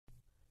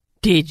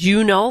Did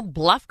you know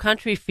Bluff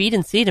Country Feed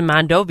and Seed in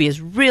Mondovi is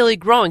really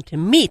growing to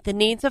meet the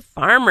needs of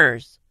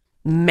farmers?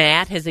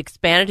 Matt has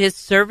expanded his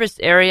service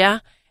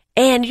area,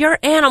 and your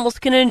animals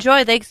can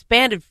enjoy the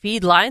expanded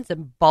feed lines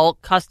and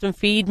bulk custom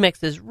feed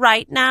mixes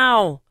right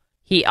now.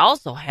 He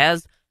also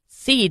has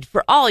seed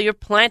for all your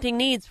planting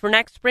needs for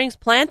next spring's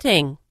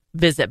planting.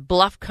 Visit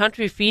Bluff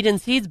Country Feed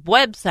and Seed's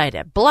website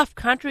at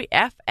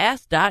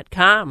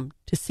bluffcountryfs.com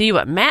to see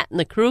what Matt and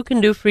the crew can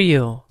do for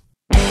you.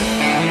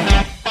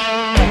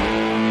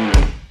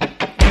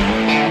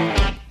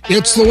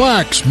 It's the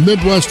Wax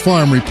Midwest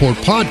Farm Report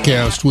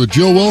podcast with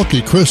Joe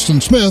Welke, Kristen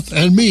Smith,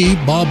 and me,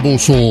 Bob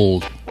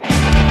Bosold.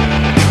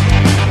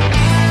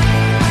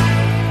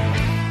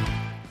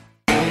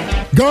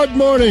 Good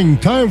morning.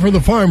 Time for the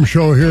farm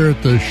show here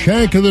at the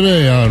Shank of the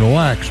Day on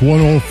Wax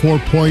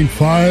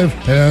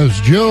 104.5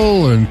 as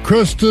Jill and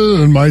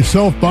Krista and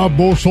myself, Bob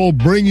Bosold,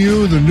 bring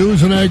you the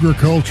news and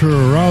agriculture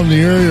around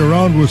the area,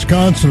 around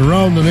Wisconsin,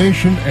 around the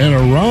nation, and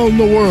around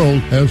the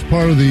world as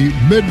part of the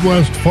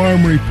Midwest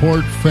Farm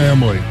Report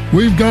family.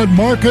 We've got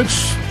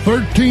markets,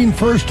 13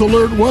 first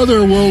alert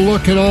weather. We'll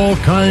look at all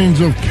kinds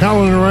of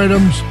calendar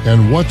items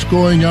and what's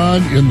going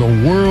on in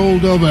the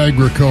world of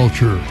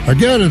agriculture.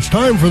 Again, it's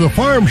time for the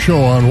farm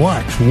show on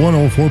Wax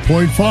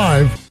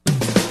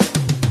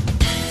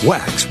 104.5.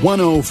 Wax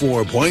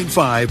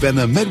 104.5 and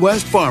the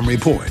Midwest Farm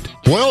Report.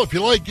 Well, if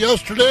you liked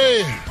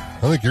yesterday,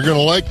 I think you're going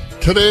to like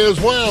today as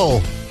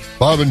well.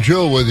 Bob and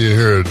Jill with you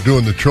here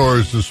doing the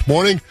chores this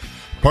morning.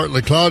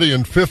 Partly cloudy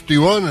and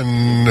 51,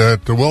 and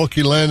at the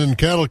Welke Land and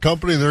Cattle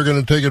Company, they're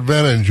going to take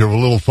advantage of a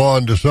little thaw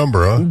in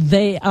December, huh?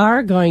 They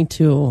are going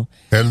to.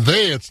 And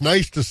it's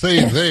nice to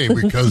say they,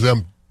 because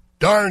them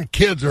darn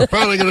kids are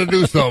finally going to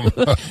do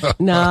something.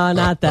 No,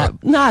 not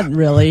that. Not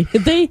really.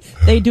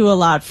 They do a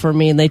lot for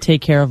me, and they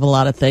take care of a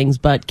lot of things,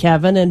 but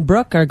Kevin and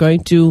Brooke are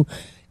going to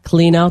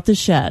clean out the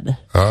shed.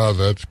 Ah,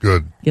 that's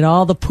good. Get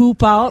all the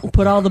poop out and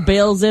put all the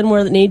bales in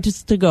where it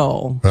needs to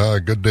go.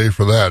 Good day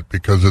for that,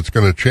 because it's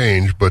going to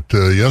change. But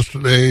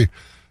yesterday,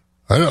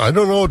 I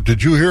don't know,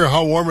 did you hear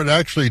how warm it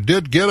actually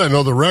did get? I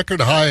know the record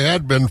high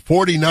had been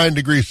 49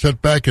 degrees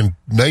set back in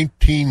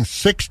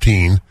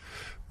 1916,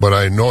 but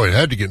I know it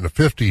had to get in the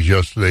 50s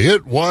yesterday.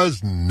 It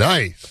was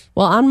nice.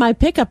 Well, on my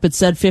pickup, it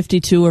said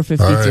 52 or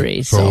 53.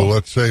 Right, so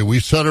let's say we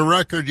set a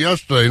record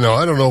yesterday. Now,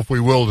 I don't know if we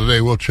will today.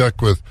 We'll check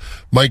with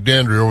Mike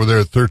Dandry over there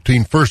at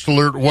 13 First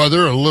Alert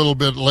Weather a little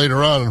bit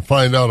later on and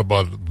find out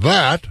about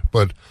that.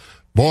 But,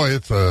 boy,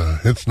 it's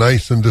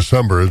nice in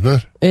December, isn't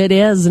it? It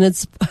is, and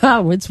it's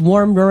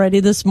warmed already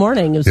this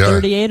morning. It was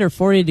 38 or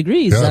 40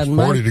 degrees. Yeah, it's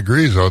 40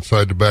 degrees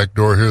outside the back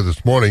door here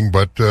this morning,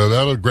 but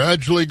that'll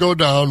gradually go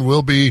down.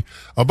 We'll be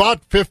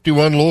about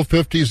 51, low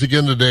 50s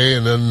again today,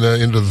 and then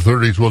into the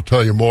 30s. We'll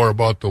tell you more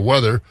about the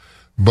weather.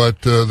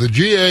 But the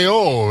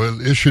GAO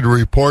issued a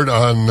report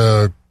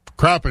on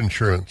crop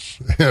insurance.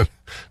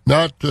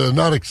 Not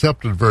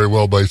accepted very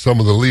well by some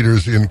of the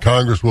leaders in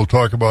Congress. We'll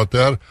talk about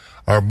that.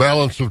 Our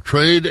balance of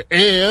trade,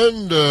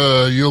 and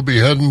you'll be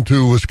heading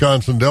to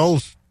Wisconsin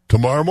Dells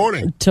tomorrow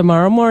morning.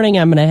 Tomorrow morning,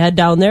 I'm going to head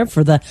down there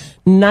for the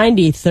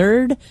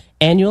 93rd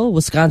Annual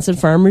Wisconsin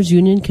Farmers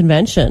Union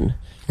Convention.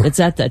 It's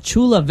at the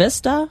Chula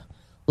Vista.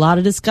 A lot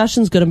of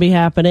discussions going to be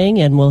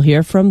happening, and we'll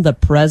hear from the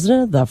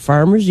president of the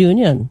Farmers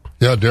Union.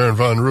 Yeah, Darren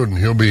Von Ruden.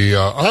 He'll be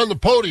on the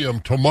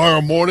podium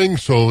tomorrow morning,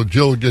 so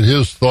Jill will get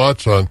his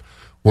thoughts on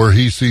where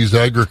he sees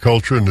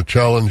agriculture and the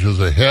challenges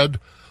ahead.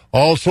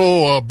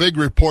 Also, a big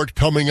report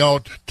coming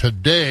out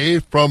today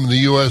from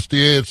the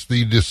USDA. It's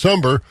the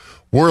December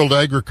World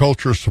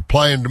Agriculture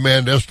Supply and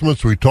Demand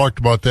Estimates. We talked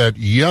about that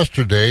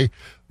yesterday.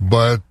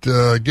 But,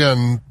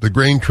 again, the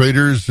grain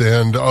traders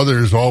and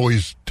others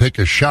always take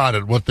a shot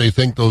at what they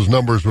think those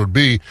numbers would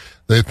be.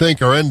 They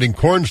think our ending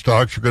corn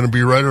stocks are going to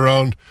be right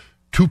around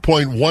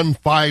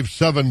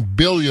 2.157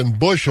 billion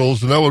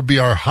bushels, and that would be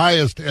our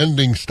highest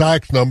ending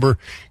stocks number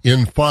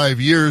in 5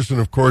 years.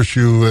 And, of course,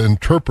 you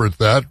interpret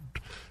that.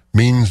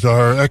 Means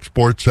our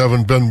exports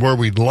haven't been where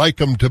we'd like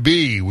them to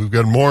be. We've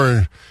got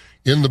more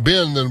in the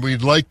bin than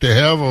we'd like to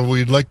have, or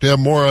we'd like to have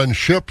more on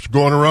ships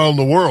going around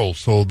the world.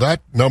 So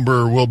that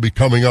number will be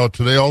coming out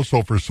today.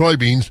 Also for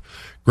soybeans,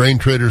 grain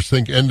traders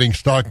think ending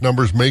stock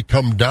numbers may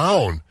come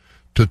down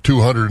to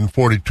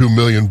 242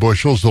 million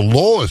bushels, the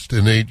lowest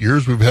in 8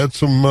 years. We've had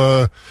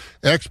some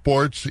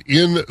exports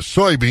in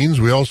soybeans.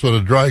 We also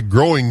had a dry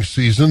growing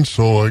season.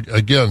 So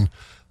again,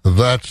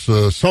 that's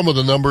some of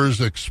the numbers,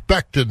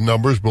 expected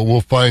numbers, but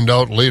we'll find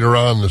out later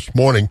on this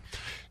morning.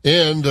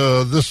 And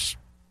this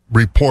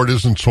report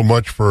isn't so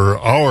much for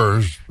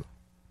our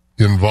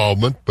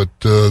involvement, but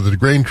the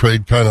grain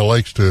trade kind of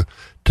likes to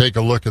take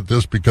a look at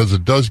this because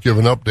it does give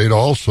an update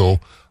also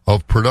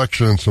of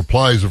production and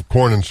supplies of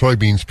corn and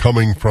soybeans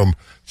coming from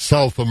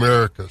South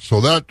America.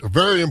 So that, a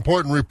very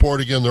important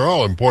report. Again, they're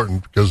all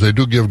important because they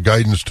do give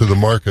guidance to the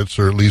markets,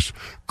 or at least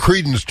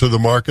credence to the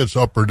markets,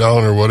 up or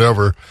down or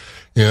whatever.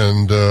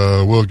 And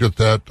we'll get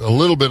that a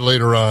little bit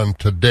later on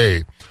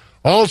today.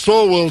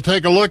 Also, we'll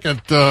take a look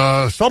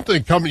at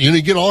something coming. You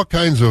get all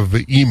kinds of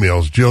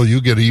emails. Jill, you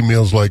get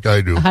emails like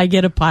I do. I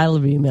get a pile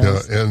of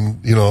emails. Yeah,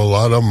 and, a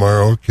lot of them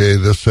are, okay,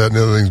 this, that, and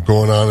the other thing's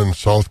going on in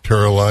South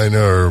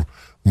Carolina or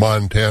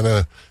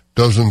Montana.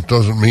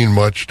 Doesn't mean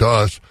much to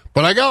us.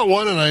 But I got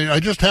one, and I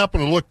just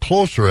happened to look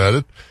closer at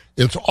it.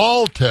 It's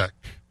Alltech.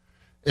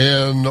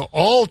 And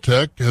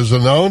Alltech has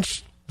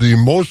announced the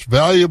most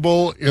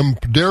valuable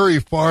dairy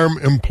farm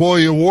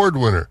employee award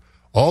winner.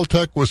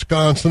 Alltech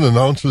Wisconsin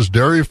announces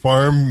dairy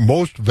farm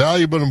most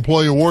valuable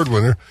employee award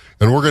winner,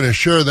 and we're going to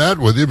share that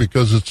with you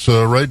because it's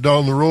right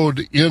down the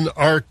road in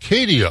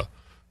Arcadia.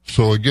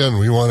 So again,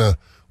 we want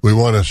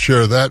to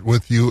share that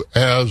with you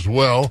as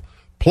well.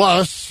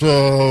 Plus,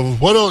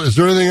 what else? Is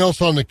there anything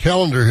else on the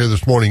calendar here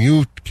this morning?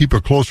 You keep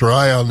a closer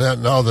eye on that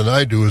now than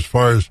I do as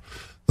far as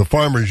the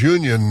Farmers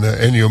Union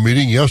annual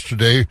meeting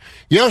yesterday.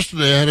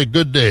 Yesterday I had a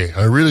good day.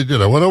 I really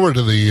did. I went over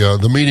to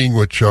the meeting,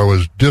 which I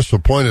was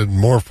disappointed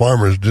more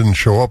farmers didn't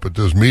show up at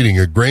this meeting,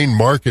 a grain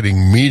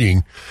marketing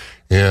meeting.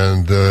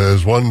 And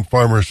as one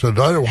farmer said,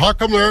 how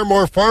come there aren't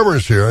more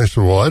farmers here? I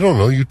said, well, I don't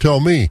know. You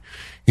tell me.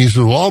 He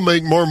said, well, I'll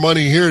make more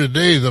money here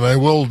today than I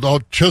will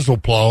out chisel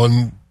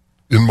plowing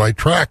in my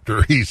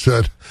tractor. He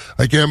said,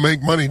 I can't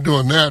make money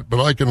doing that, but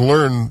I can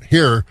learn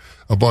here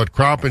about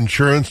crop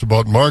insurance,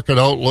 about market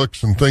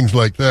outlooks and things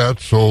like that.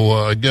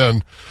 So,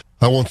 again,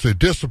 I won't say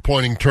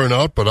disappointing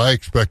turnout, but I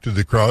expected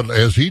the crowd,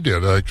 as he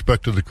did, I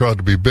expected the crowd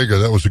to be bigger.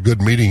 That was a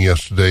good meeting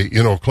yesterday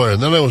in Eau Claire.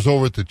 And then I was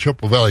over at the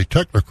Chippewa Valley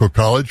Technical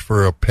College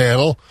for a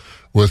panel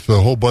with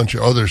a whole bunch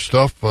of other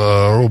stuff.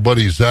 Our old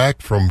buddy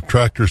Zach from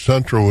Tractor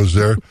Central was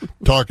there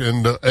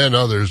talking, and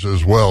others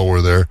as well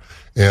were there.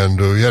 And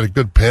we had a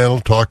good panel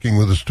talking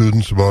with the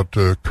students about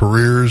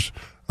careers,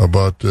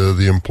 about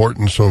the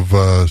importance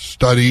of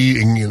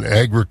studying in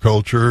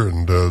agriculture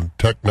and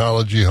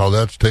technology, how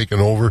that's taken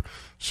over.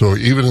 So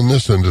even in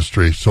this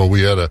industry, so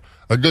we had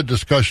a good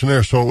discussion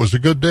there. So it was a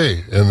good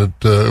day, and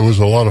it was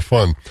a lot of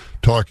fun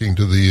talking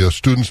to the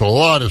students. A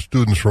lot of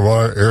students from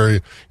our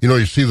area.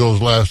 You see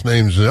those last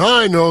names.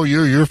 I know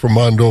you're from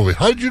Mondovi.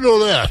 How did you know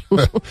that?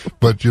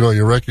 But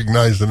you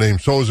recognize the name.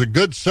 So it was a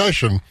good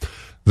session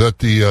that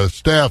the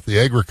staff, the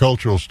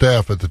agricultural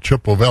staff at the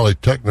Chippewa Valley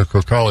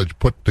Technical College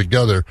put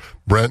together,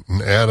 Brent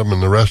and Adam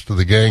and the rest of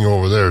the gang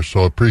over there.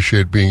 So I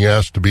appreciate being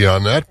asked to be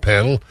on that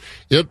panel.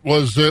 It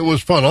was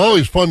fun.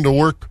 Always fun to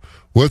work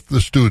with the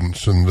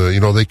students. And,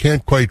 they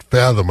can't quite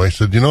fathom. I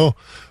said,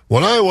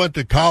 when I went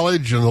to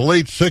college in the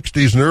late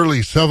 60s and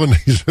early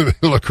 70s, and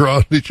they look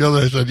around at each other,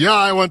 I said, yeah,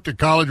 I went to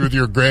college with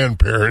your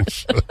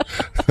grandparents.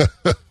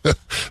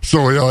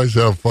 So we always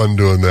have fun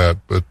doing that.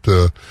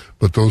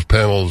 But those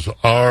panels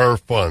are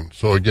fun.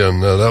 So again,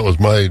 that was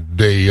my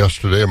day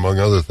yesterday, among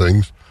other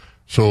things.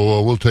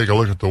 So we'll take a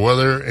look at the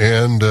weather.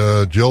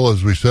 And Jill,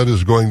 as we said,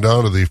 is going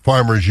down to the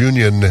Farmers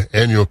Union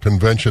annual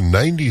convention,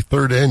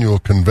 93rd annual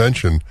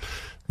convention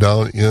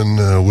down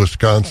in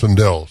Wisconsin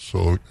Dells.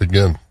 So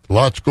again,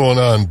 lots going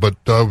on, but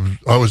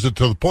I was to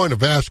the point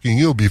of asking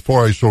you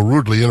before I so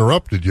rudely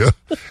interrupted you.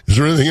 Is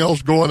there anything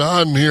else going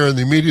on here in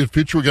the immediate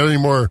future? We got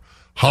any more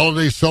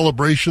holiday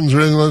celebrations or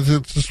anything like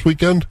that this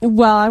weekend?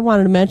 Well, I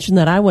wanted to mention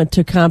that I went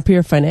to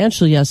Compeer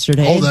Financial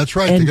yesterday. Oh, that's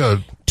right.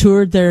 And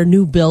toured their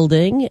new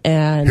building.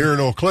 And here in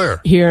Eau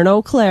Claire.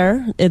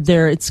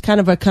 It's kind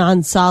of a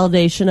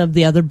consolidation of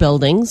the other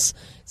buildings.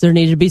 There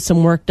needed to be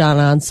some work done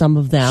on some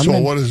of them. So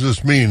what does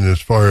this mean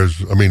as far as,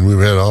 we've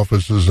had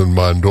offices in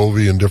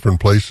Mondovi and different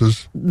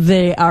places?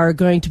 They are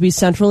going to be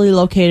centrally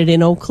located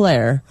in Eau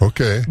Claire.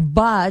 Okay.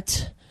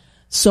 But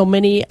so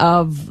many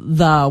of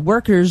the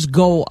workers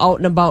go out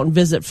and about and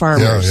visit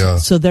farmers. Yeah.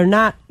 So they're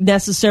not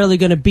necessarily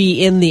going to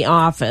be in the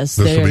office.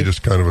 This will be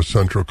just kind of a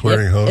central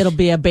clearinghouse? It'll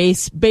be a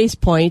base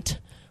point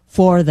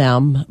for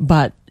them,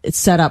 but it's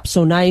set up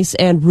so nice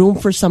and room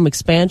for some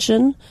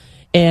expansion.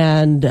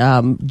 And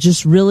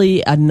just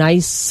really a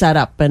nice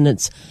setup, and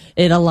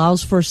it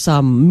allows for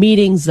some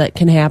meetings that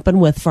can happen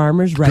with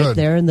farmers right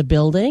there in the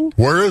building.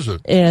 Where is it?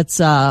 It's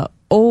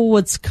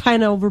it's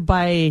kind of over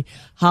by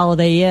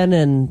Holiday Inn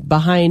and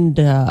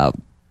behind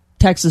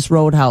Texas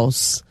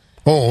Roadhouse.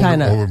 Oh,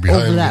 kind of over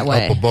that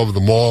way, up above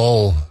the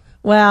mall.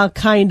 Well,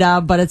 kind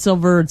of, but it's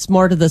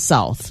more to the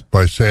south.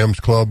 By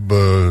Sam's Club,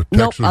 Texas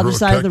Nope, other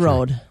side of the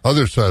road.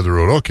 Other side of the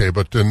road, okay,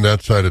 but in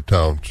that side of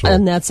town. So.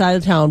 On that side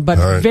of town, but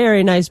right.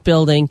 Very nice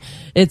building.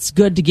 It's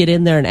good to get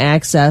in there and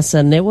access,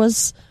 and it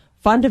was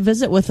fun to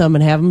visit with them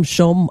and have them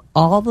show them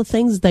all the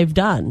things they've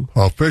done.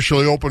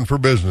 Officially open for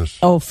business.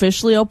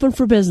 Officially open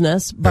for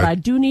business, but I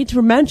do need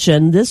to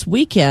mention this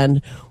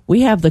weekend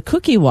we have the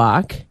Cookie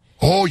Walk.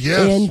 Oh, yes.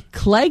 In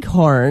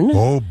Cleghorn.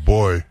 Oh,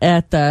 boy.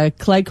 At the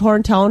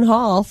Cleghorn Town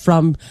Hall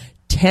from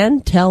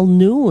 10 till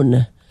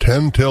noon.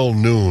 10 till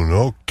noon,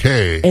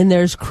 okay. And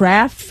there's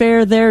craft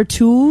fair there,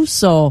 too,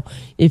 so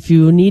if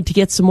you need to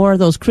get some more of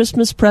those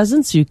Christmas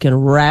presents, you can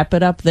wrap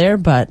it up there.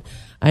 But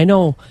I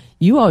know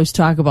you always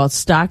talk about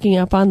stocking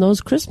up on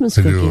those Christmas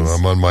cookies. I do.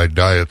 I'm on my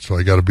diet, so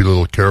I got to be a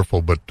little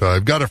careful. But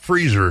I've got a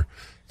freezer,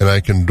 and I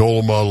can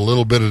dole them out a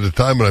little bit at a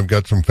time, and I've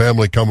got some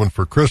family coming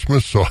for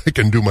Christmas, so I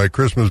can do my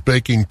Christmas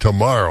baking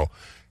tomorrow.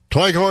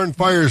 Cleghorn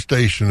Fire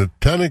Station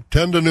at 10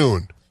 to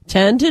noon.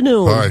 10 to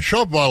noon. All right,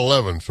 show up about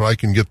 11 so I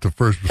can get the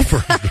first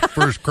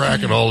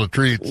crack at all the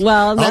treats.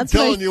 Well, that's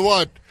I'm telling you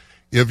what,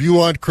 if you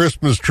want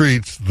Christmas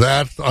treats,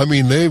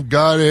 they've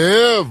got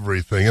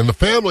everything. And the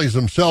families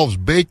themselves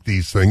bake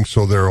these things,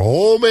 so they're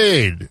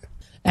homemade.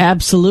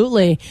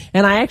 Absolutely.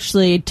 And I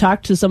actually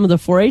talked to some of the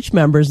 4-H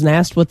members and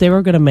asked what they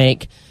were going to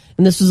make.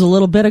 And this was a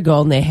little bit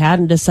ago, and they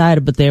hadn't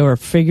decided, but they were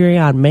figuring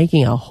on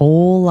making a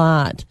whole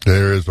lot.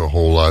 There is a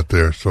whole lot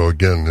there. So,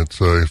 again,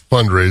 it's a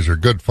fundraiser,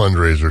 good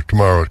fundraiser,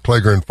 tomorrow at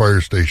Cleghorn Fire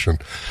Station.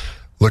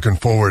 Looking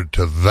forward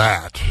to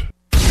that.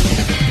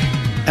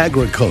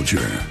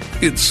 Agriculture.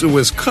 It's a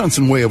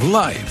Wisconsin way of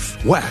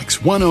life. Wax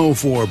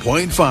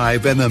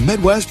 104.5 and the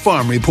Midwest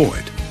Farm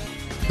Report.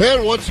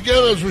 And once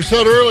again, as we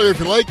said earlier, if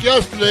you liked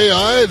yesterday,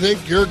 I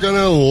think you're going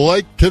to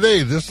like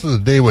today. This is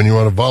the day when you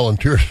want to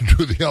volunteer to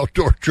do the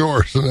outdoor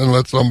chores and then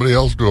let somebody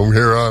else do them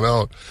here on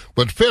out.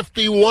 But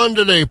 51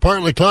 today,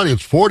 partly cloudy.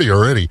 It's 40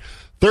 already.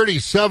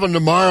 37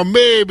 tomorrow,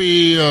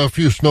 maybe a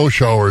few snow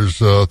showers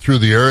through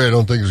the area. I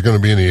don't think there's going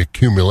to be any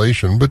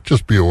accumulation, but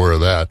just be aware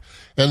of that.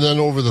 And then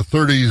over the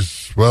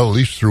 30s, well, at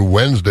least through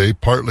Wednesday,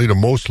 partly to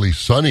mostly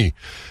sunny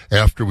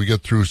after we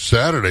get through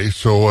Saturday.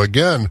 So,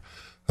 again,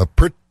 a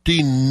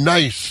pretty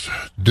nice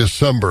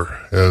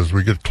December as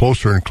we get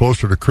closer and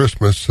closer to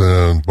Christmas.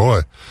 And,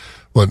 boy,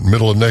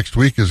 middle of next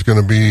week is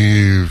going to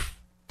be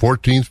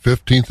 14th,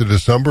 15th of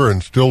December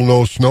and still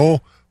no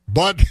snow.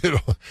 But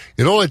it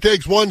only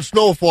takes one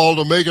snowfall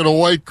to make it a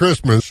white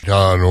Christmas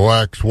on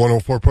Wax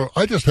 104.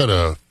 I just had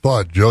a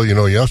thought,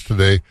 Jill.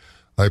 Yesterday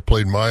I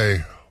played my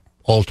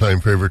all-time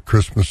favorite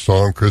Christmas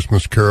song,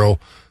 Christmas Carol,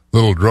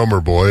 Little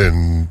Drummer Boy,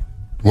 and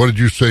what did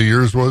you say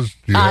yours was?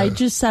 I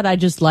just said I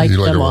just liked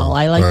them all.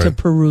 I like to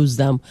peruse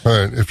them. All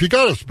right. If you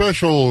got a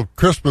special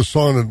Christmas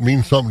song that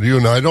means something to you,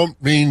 and I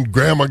don't mean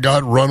Grandma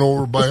got run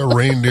over by a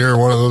reindeer,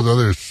 one of those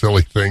other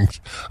silly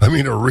things. I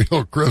mean a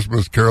real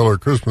Christmas carol or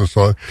Christmas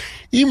song.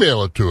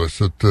 Email it to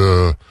us at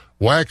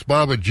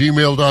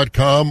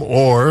waxbob@gmail.com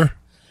or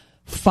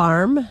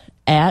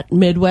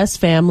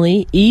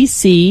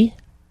farm@MidwestFamilyEC.com.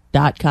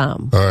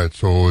 All right,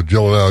 so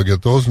Jill and I will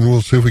get those, and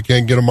we'll see if we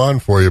can't get them on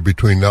for you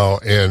between now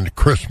and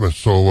Christmas.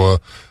 So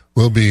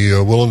we'll be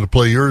willing to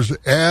play yours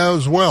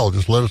as well.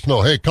 Just let us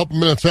know. Hey, a couple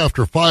minutes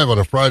after 5 on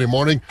a Friday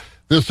morning.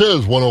 This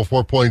is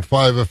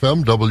 104.5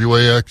 FM,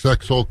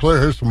 WAXX Eau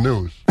Claire. Here's some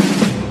news.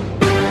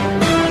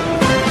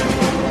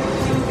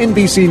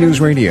 NBC News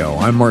Radio,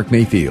 I'm Mark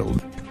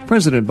Mayfield.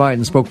 President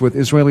Biden spoke with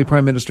Israeli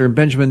Prime Minister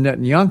Benjamin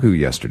Netanyahu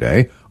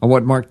yesterday on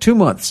what marked 2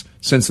 months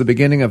since the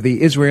beginning of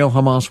the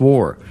Israel-Hamas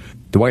war.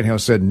 The White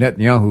House said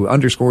Netanyahu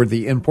underscored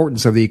the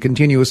importance of the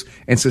continuous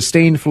and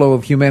sustained flow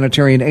of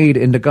humanitarian aid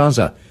into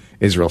Gaza.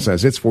 Israel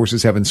says its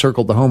forces have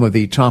encircled the home of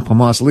the top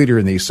Hamas leader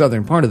in the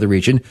southern part of the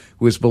region,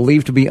 who is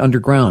believed to be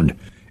underground.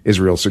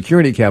 Israel's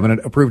security cabinet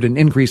approved an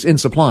increase in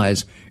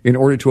supplies in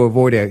order to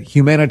avoid a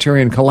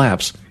humanitarian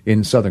collapse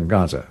in southern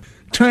Gaza.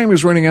 Time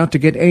is running out to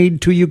get aid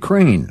to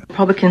Ukraine.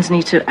 Republicans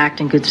need to act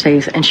in good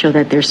faith and show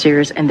that they're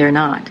serious, and they're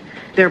not.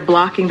 They're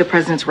blocking the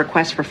president's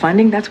request for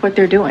funding. That's what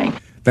they're doing.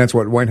 That's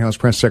what White House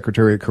Press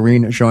Secretary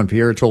Karine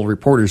Jean-Pierre told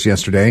reporters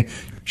yesterday.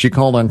 She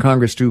called on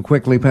Congress to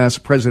quickly pass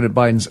President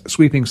Biden's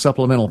sweeping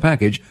supplemental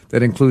package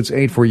that includes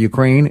aid for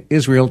Ukraine,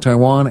 Israel,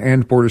 Taiwan,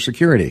 and border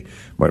security.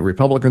 But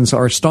Republicans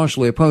are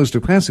staunchly opposed to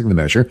passing the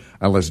measure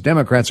unless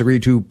Democrats agree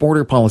to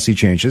border policy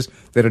changes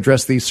that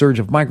address the surge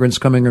of migrants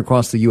coming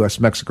across the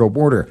U.S.-Mexico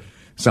border.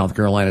 South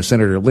Carolina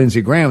Senator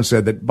Lindsey Graham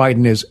said that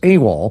Biden is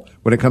AWOL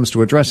when it comes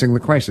to addressing the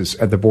crisis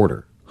at the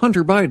border.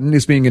 Hunter Biden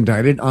is being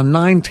indicted on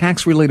 9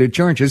 tax-related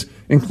charges,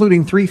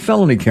 including 3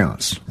 felony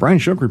counts. Brian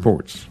Shook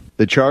reports.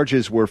 The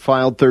charges were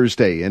filed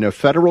Thursday in a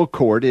federal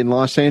court in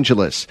Los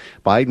Angeles.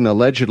 Biden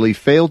allegedly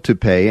failed to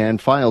pay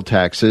and file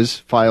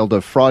taxes, filed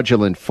a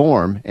fraudulent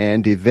form,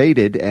 and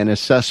evaded an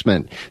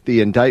assessment.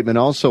 The indictment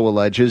also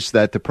alleges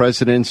that the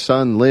president's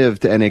son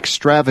lived an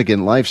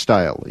extravagant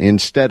lifestyle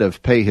instead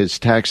of pay his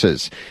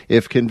taxes.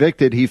 If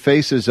convicted, he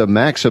faces a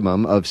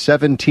maximum of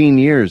 17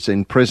 years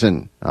in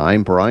prison.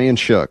 I'm Brian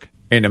Shook.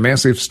 And a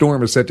massive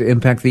storm is set to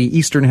impact the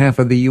eastern half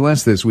of the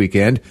U.S. this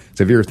weekend.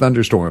 Severe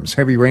thunderstorms,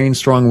 heavy rain,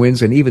 strong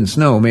winds, and even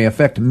snow may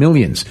affect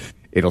millions.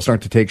 It'll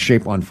start to take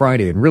shape on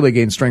Friday and really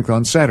gain strength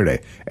on Saturday,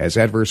 as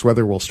adverse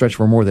weather will stretch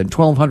for more than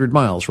 1,200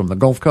 miles from the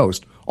Gulf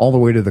Coast all the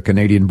way to the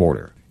Canadian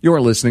border.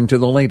 You're listening to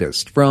the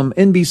latest from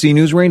NBC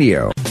News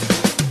Radio.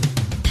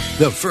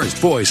 The first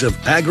voice of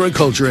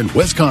agriculture in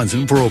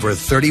Wisconsin for over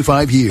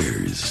 35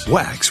 years.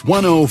 Wax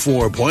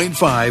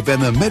 104.5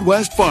 and the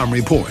Midwest Farm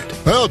Report.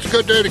 Well, it's a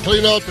good day to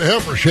clean out the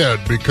heifer shed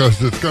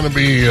because it's going to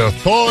be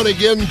thawing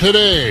again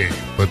today,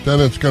 but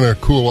then it's going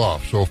to cool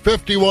off. So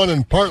 51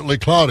 and partly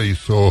cloudy,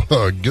 so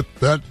get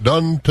that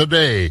done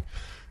today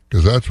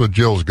because that's what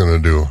Jill's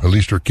going to do. At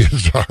least her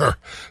kids are.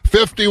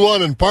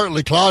 51 and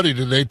partly cloudy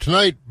today.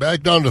 Tonight,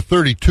 back down to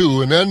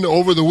 32, and then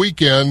over the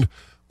weekend,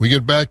 we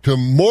get back to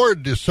more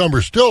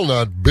December, still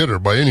not bitter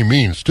by any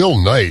means,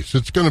 still nice.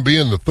 It's going to be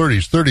in the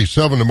 30s,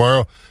 37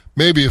 tomorrow,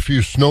 maybe a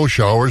few snow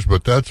showers,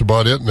 but that's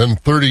about it. And then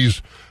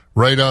 30s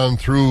right on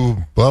through,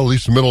 well, at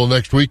least the middle of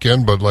next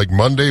weekend, but like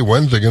Monday,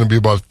 Wednesday, going to be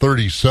about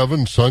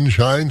 37,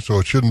 sunshine, so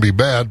it shouldn't be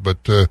bad,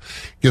 but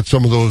get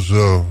some of those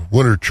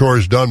winter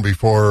chores done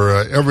before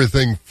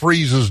everything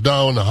freezes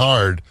down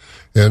hard.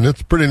 And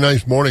it's a pretty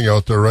nice morning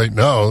out there right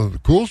now. The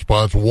cool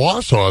spots,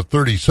 Wausau at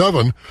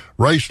 37,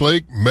 Rice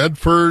Lake,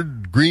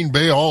 Medford, Green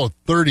Bay, all at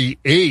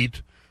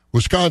 38.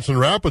 Wisconsin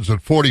Rapids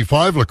at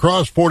 45, La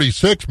Crosse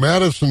 46,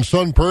 Madison,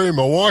 Sun Prairie,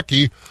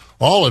 Milwaukee,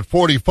 all at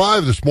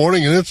 45 this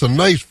morning, and it's a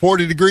nice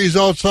 40 degrees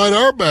outside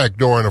our back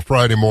door on a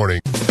Friday morning.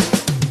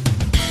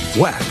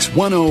 Wax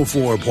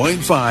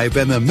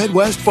 104.5 and the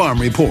Midwest Farm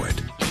Report.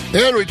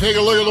 And we take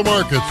a look at the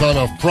markets on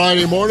a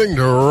Friday morning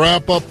to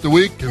wrap up the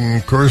week. And,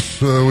 of course,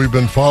 we've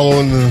been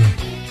following the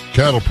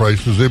cattle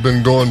prices. They've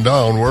been going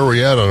down. Where are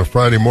we at on a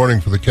Friday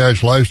morning for the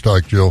cash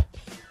livestock, Jill?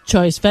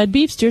 Choice fed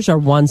beef steers are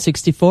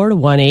 $164 to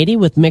 $180,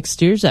 with mixed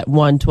steers at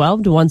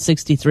 $112 to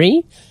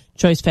 $163.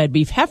 Choice fed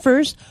beef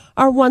heifers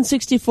are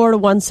 $164 to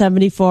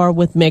 $174,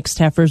 with mixed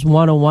heifers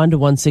 $101 to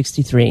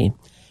 $163.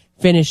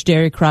 Finished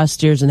dairy cross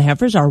steers and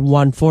heifers are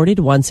 $140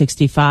 to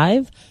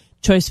 $165.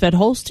 Choice fed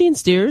Holstein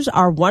steers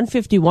are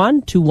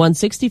 $151 to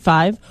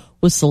 $165,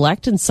 with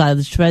select and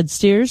silage fed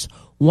steers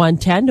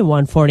 $110 to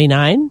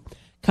 $149.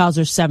 Cows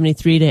are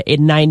 $73 to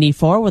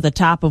 $94, with a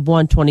top of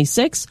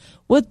 $126,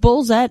 with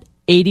bulls at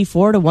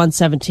 $84 to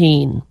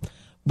 $117.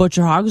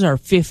 Butcher hogs are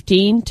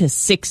 $15 to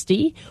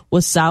 $60,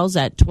 with sows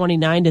at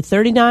 $29 to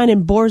 $39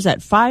 and boars at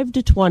 $5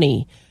 to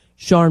 $20.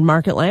 Shorn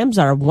market lambs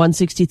are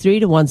 $163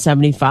 to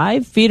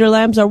 $175. Feeder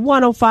lambs are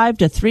 $105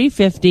 to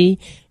 $350,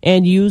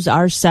 and ewes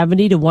are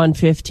 $70 to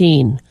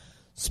 $115.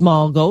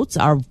 Small goats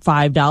are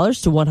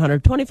 $5 to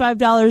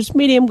 $125.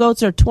 Medium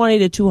goats are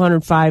 $20 to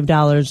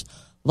 $205.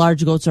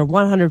 Large goats are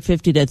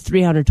 $150 to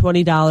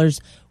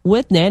 $320,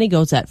 with nanny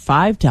goats at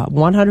 $5 to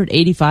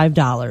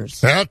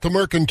 $185. At the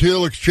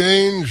Mercantile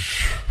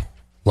Exchange,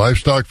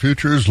 livestock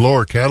futures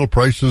lower, cattle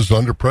prices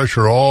under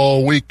pressure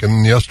all week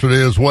and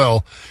yesterday as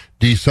well.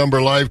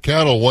 December live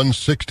cattle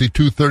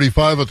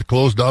 $162.35 at the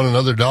close, down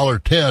another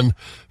 $1.10.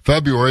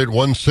 February at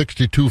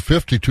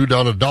 $162.52,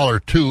 down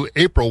 $1.02.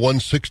 April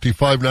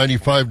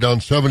 $165.95,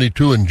 down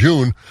 72. In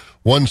June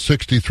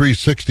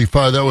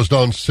 $163.65, that was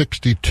down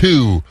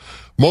 62.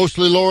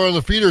 Mostly lower on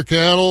the feeder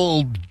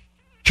cattle.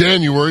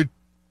 January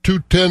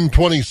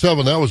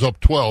 $210.27, that was up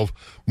 12.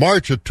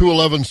 March at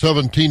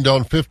 $211.17,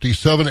 down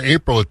 57.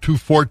 April at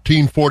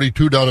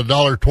 $214.42, down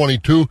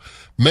 $1.22.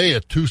 May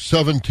at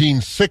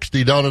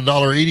 $217.60, down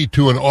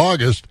 $1.82. In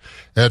August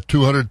at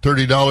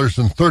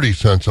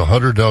 $230.30,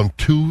 100 down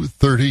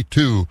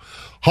 $2.32.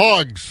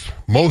 Hogs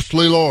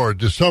mostly lower.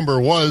 December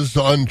was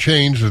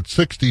unchanged at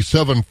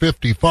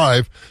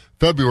 $67.55.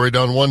 February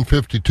down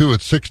 $1.52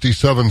 at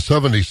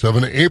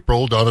 $67.77.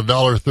 April down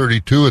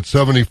 $1.32 at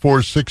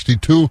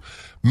 $74.62.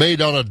 May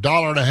down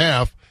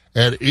 $1.50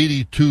 at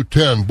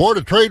 $82.10. Board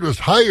of Trade was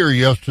higher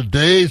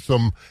yesterday.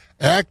 Some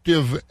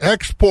active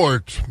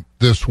exports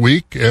this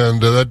week,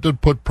 and that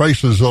did put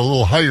prices a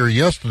little higher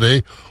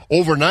yesterday.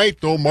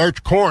 Overnight, though,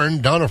 March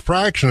corn down a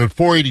fraction at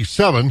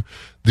 $4.87.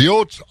 The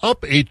oats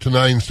up 8 to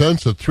 9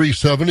 cents at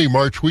 $3.70.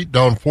 March wheat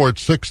down 4 at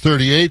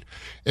 $6.38.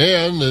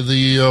 And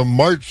the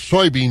March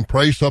soybean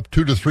price up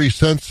 2 to 3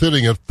 cents,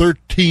 sitting at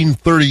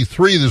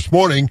 $13.33 this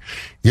morning.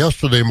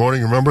 Yesterday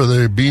morning, remember,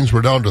 the beans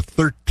were down to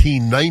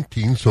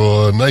 $13.19,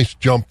 so a nice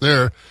jump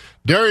there.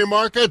 Dairy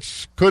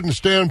markets couldn't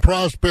stand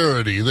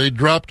prosperity. They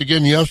dropped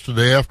again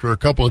yesterday after a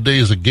couple of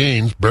days of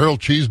gains. Barrel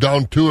cheese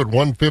down 2 at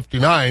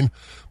 $1.59.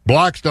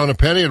 Blocks down a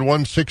penny at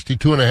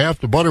 $1.62.5.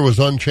 The butter was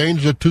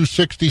unchanged at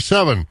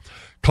 $2.67.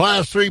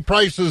 Class 3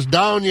 prices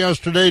down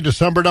yesterday.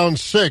 December down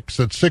 6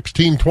 at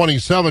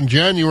 $16.27.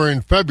 January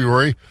and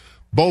February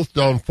both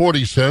down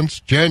 40 cents.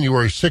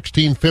 January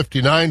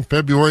 $16.59.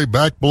 February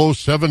back below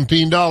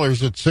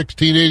 $17 at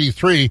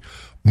 $16.83.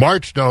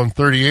 March down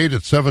 38 at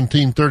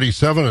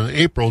 $17.37, and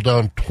April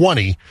down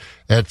 20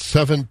 at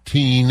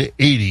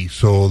 $17.80.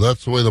 So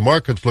that's the way the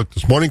markets look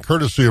this morning,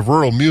 courtesy of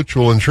Rural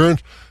Mutual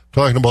Insurance.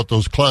 Talking about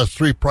those Class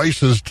 3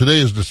 prices, today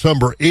is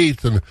December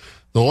 8th, and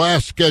the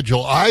last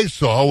schedule I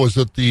saw was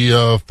that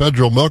the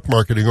federal milk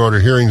marketing order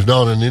hearings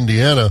down in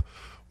Indiana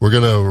were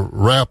going to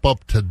wrap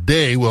up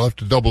today. We'll have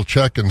to double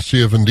check and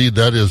see if indeed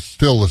that is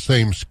still the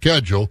same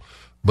schedule.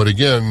 But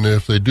again,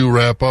 if they do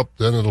wrap up,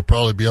 then it'll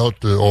probably be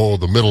out to,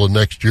 the middle of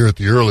next year at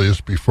the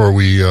earliest before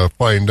we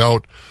find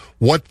out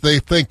what they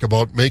think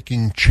about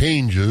making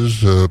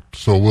changes.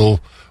 So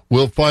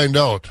we'll find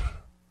out.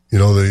 You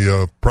know,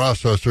 the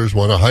processors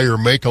want a higher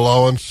make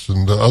allowance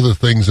and other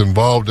things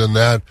involved in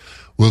that.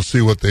 We'll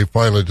see what they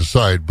finally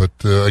decide. But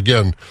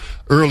again,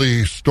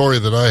 early story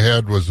that I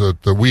had was that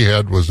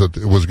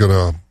it was going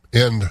to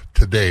end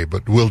today.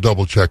 But we'll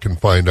double check and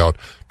find out.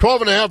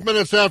 12 and a half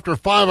minutes after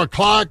 5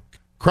 o'clock.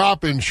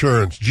 Crop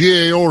insurance,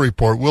 GAO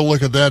report. We'll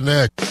look at that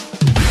next.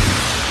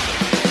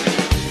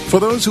 For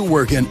those who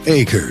work in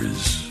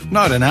acres,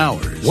 not in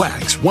hours,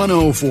 Wax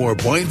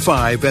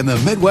 104.5 and the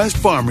Midwest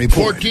Farm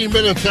Report. 14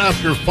 minutes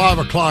after 5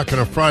 o'clock on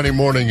a Friday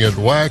morning at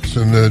Wax.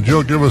 And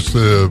Joe, give us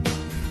the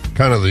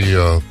kind of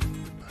the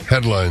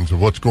headlines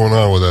of what's going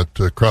on with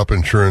that crop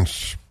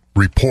insurance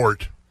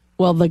report?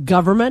 Well, the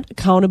Government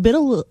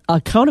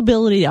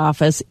Accountability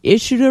Office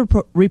issued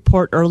a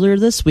report earlier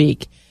this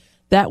week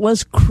that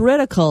was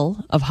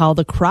critical of how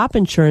the crop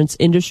insurance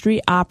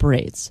industry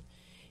operates.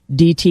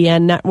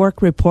 DTN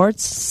Network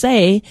reports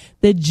say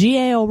the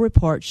GAO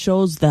report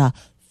shows the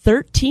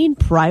 13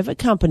 private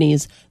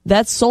companies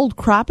that sold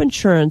crop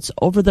insurance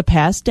over the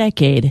past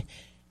decade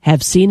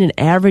have seen an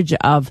average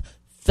of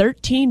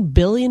 $13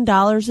 billion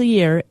a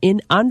year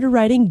in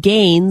underwriting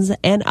gains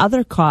and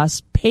other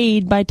costs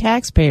paid by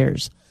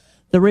taxpayers.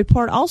 The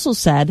report also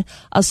said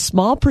a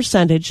small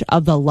percentage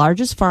of the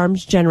largest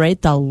farms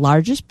generate the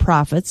largest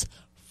profits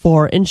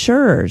for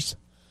insurers.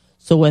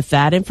 So with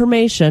that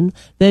information,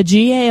 the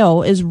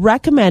GAO is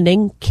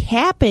recommending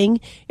capping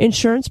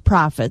insurance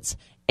profits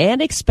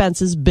and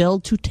expenses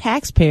billed to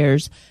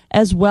taxpayers,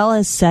 as well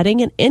as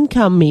setting an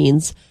income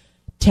means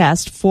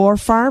test for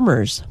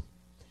farmers.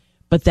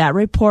 But that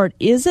report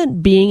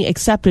isn't being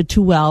accepted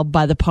too well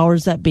by the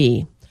powers that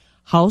be.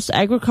 House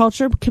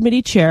Agriculture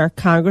Committee Chair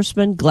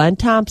Congressman Glenn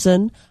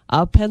Thompson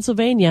of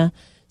Pennsylvania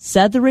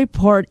said the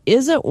report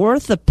isn't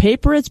worth the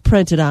paper it's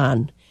printed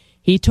on.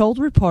 He told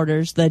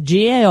reporters the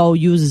GAO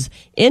uses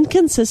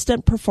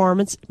inconsistent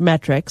performance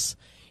metrics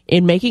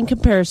in making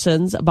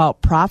comparisons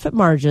about profit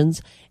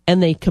margins,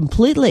 and they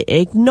completely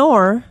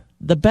ignore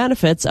the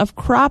benefits of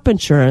crop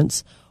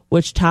insurance,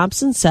 which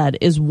Thompson said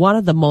is one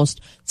of the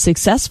most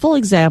successful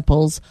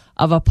examples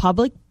of a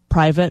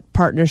public-private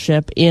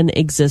partnership in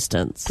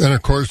existence. And,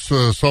 of course,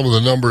 some of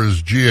the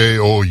numbers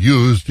GAO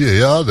used,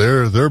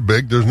 they're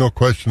big. There's no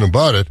question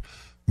about it.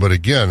 But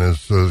again,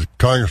 as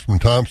Congressman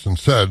Thompson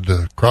said,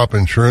 crop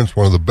insurance,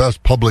 one of the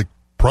best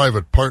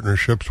public-private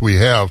partnerships we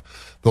have.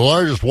 The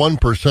largest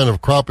 1%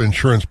 of crop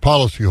insurance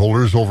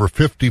policyholders, over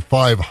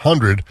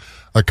 5,500,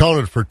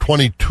 accounted for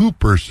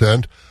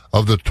 22%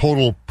 of the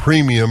total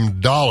premium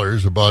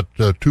dollars, about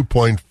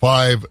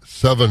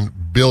 $2.57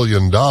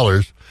 billion.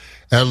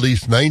 At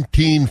least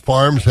 19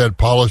 farms had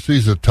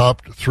policies that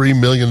topped $3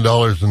 million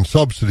in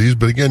subsidies.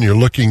 But again, you're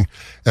looking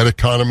at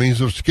economies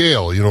of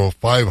scale. You know, a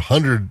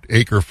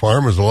 500-acre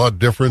farm is a lot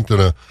different than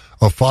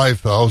a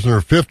 5,000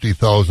 or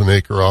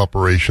 50,000-acre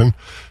operation.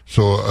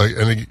 So,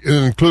 and it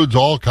includes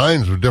all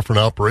kinds of different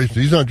operations.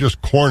 These aren't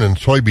just corn and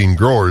soybean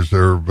growers.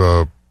 They're,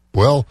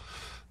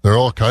 they're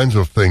all kinds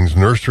of things,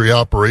 nursery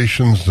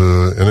operations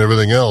and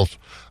everything else.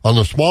 On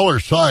the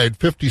smaller side,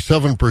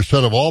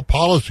 57% of all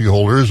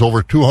policyholders,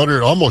 over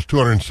 200, almost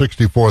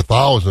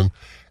 264,000,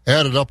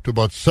 added up to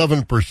about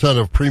 7%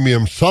 of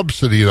premium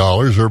subsidy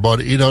dollars, or about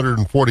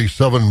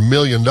 $847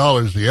 million.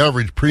 The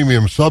average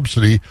premium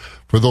subsidy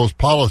for those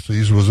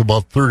policies was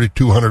about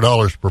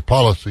 $3,200 per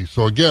policy.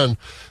 So again,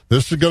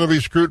 this is going to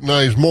be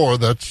scrutinized more.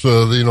 That's,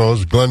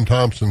 as Glenn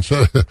Thompson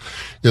said,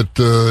 it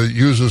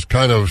uses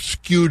kind of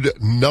skewed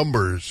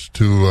numbers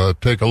to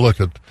take a look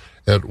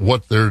at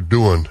what they're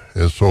doing.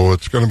 And so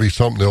it's going to be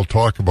something they'll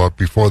talk about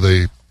before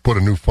they put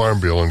a new farm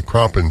bill in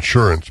crop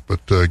insurance. But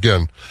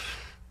again,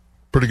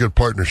 pretty good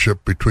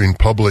partnership between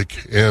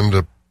public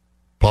and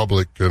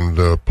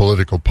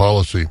political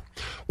policy.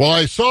 Well,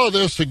 I saw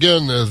this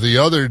again the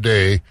other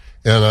day,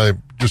 and I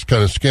just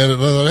kind of scanned it,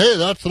 and I thought, hey,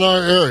 that's in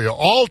our area.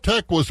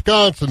 Alltech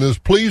Wisconsin is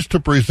pleased to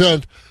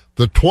present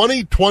the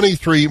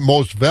 2023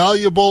 Most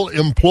Valuable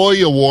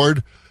Employee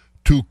Award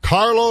to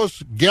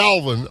Carlos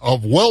Galvin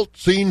of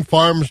Weltzine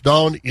Farms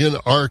down in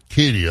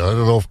Arcadia. I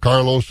don't know if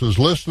Carlos is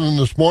listening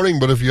this morning,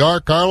 but if you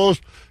are,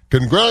 Carlos,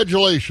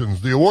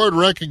 congratulations. The award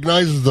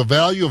recognizes the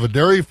value of a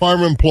dairy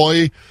farm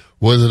employee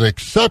with an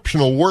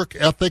exceptional work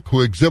ethic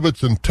who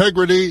exhibits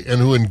integrity and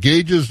who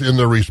engages in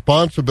their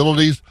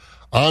responsibilities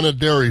on a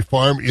dairy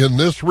farm in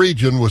this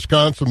region,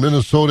 Wisconsin,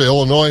 Minnesota,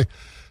 Illinois.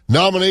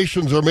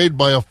 Nominations are made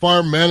by a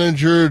farm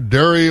manager,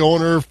 dairy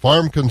owner,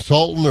 farm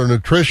consultant, or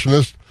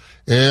nutritionist.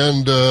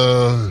 And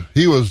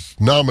he was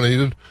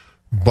nominated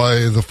by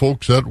the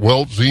folks at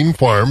Weltzine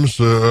Farms.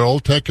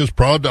 Alltech is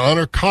proud to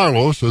honor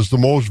Carlos as the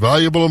Most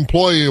Valuable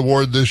Employee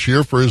Award this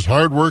year for his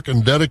hard work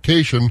and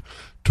dedication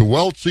to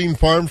Weltzine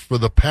Farms for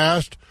the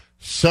past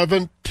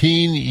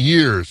 17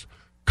 years.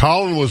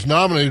 Colin was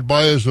nominated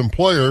by his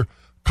employer,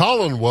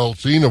 Colin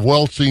Weltzine of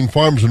Weltzine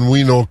Farms, and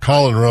we know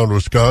Colin around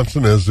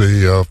Wisconsin as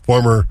a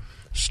former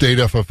state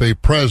FFA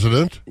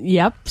president.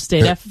 Yep,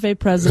 state FFA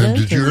president.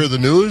 And did you hear the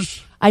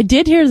news? I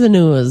did hear the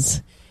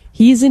news.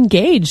 He's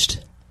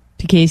engaged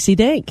to Casey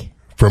Dank.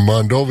 From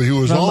Mondovi, who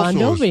was From also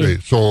Mondovi. a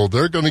state. So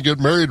they're going to get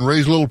married and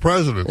raise little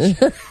presidents.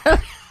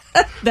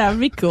 That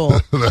would be cool.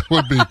 That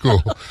would be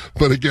cool.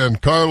 But again,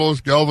 Carlos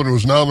Galvin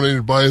was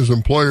nominated by his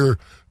employer,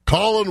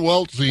 Colin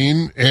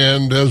Weltzine,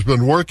 and has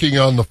been working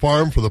on the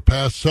farm for the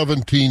past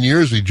 17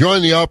 years. He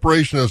joined the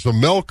operation as a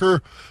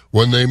milker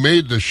when they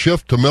made the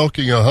shift to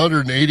milking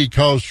 180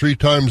 cows 3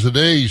 times a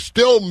day. He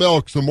still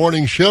milks the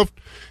morning shift.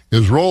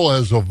 His role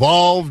has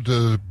evolved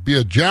to be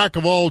a jack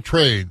of all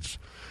trades.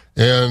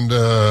 And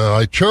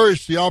I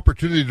cherish the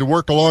opportunity to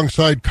work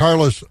alongside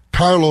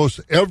Carlos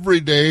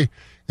every day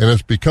and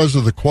it's because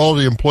of the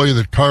quality employee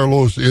that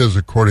Carlos is,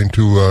 according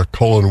to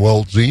Cullen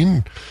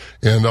Weltzine.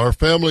 And our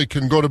family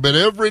can go to bed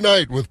every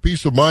night with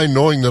peace of mind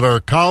knowing that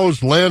our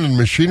cows, land, and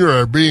machinery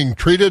are being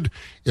treated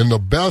in the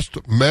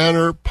best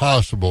manner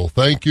possible.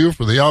 Thank you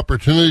for the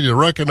opportunity to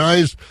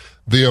recognize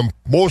the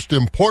most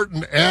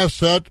important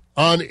asset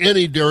on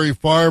any dairy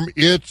farm.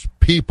 It's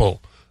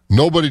people.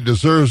 Nobody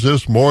deserves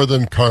this more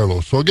than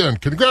Carlos. So again,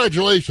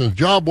 congratulations.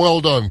 Job well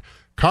done.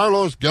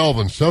 Carlos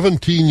Galvin,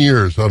 17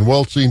 years on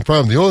Weltzine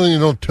Farm. The only thing you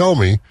don't tell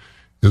me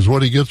is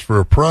what he gets for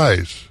a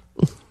prize.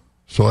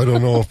 So I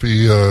don't know if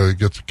he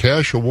gets a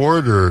cash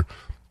award or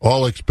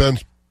all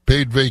expense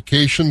paid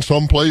vacation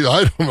someplace.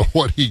 I don't know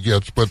what he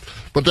gets, but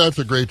that's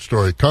a great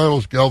story.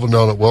 Carlos Galvin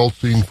down at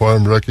Weltzine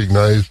Farm,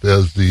 recognized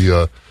as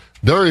the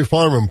Dairy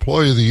Farm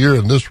Employee of the Year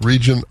in this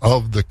region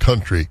of the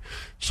country.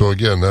 So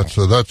again,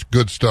 that's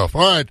good stuff.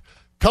 All right,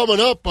 coming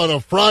up on a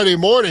Friday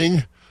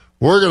morning,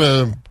 we're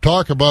going to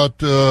talk about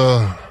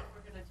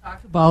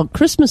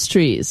Christmas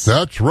trees.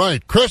 That's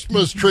right,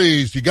 Christmas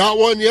trees. You got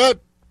one yet?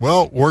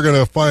 Well, we're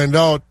going to find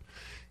out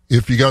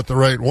if you got the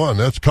right one.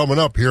 That's coming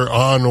up here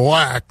on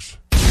Wax.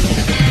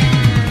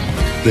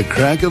 The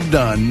crack of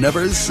dawn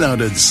never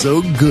sounded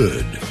so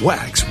good.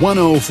 Wax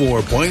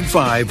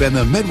 104.5 and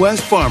the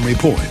Midwest Farm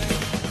Report.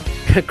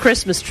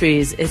 Christmas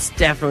trees, it's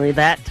definitely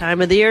that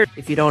time of the year.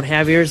 If you don't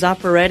have yours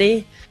up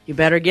already, you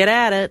better get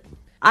at it.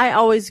 I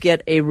always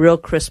get a real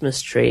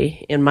Christmas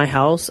tree in my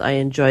house. I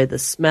enjoy the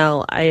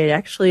smell. I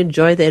actually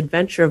enjoy the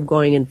adventure of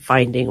going and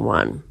finding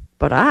one.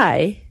 But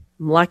I'm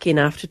lucky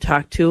enough to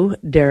talk to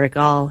Derek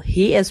All.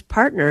 He is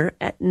partner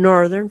at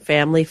Northern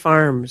Family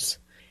Farms.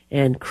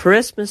 And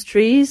Christmas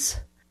trees,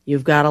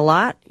 you've got a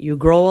lot. You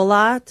grow a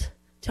lot.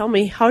 Tell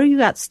me, how you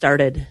got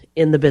started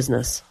in the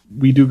business?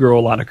 We do grow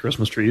a lot of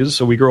Christmas trees.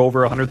 So we grow over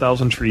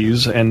 100,000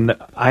 trees, and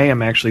I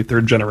am actually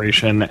third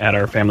generation at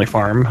our family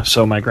farm.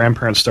 So my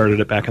grandparents started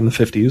it back in the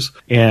 50s.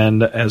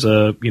 And as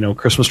a,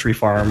 Christmas tree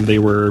farm, they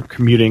were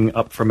commuting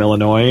up from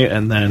Illinois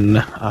and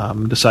then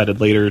decided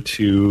later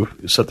to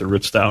set their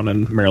roots down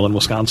in Maryland,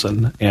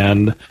 Wisconsin.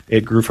 And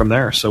it grew from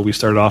there. So we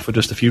started off with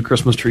just a few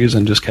Christmas trees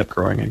and just kept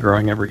growing and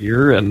growing every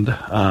year. And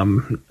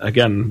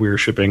again, we were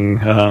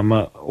shipping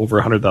over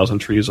 100,000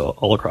 trees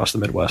all across the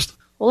Midwest.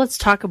 Well, let's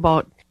talk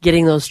about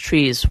getting those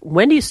trees.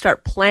 When do you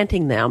start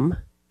planting them,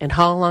 and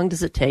how long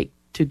does it take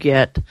to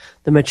get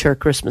the mature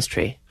Christmas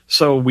tree?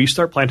 So we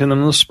start planting them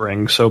in the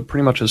spring. So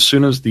pretty much as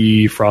soon as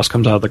the frost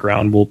comes out of the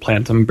ground, we'll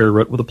plant them bare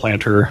root with a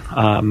planter.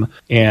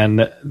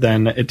 And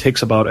then it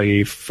takes about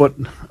a foot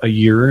a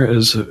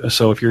year.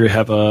 So if you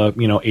have a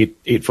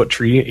 8-foot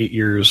tree, 8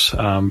 years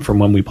from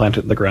when we plant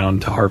it in the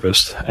ground to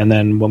harvest. And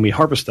then when we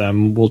harvest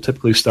them, we'll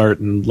typically start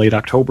in late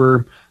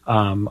October.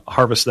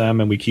 Harvest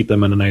them, and we keep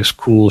them in a nice,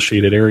 cool,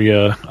 shaded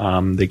area.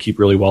 They keep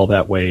really well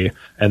that way,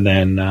 and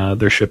then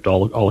they're shipped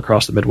all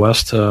across the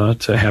Midwest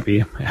to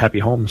happy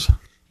homes.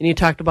 And you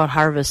talked about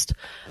harvest.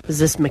 Is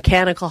this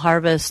mechanical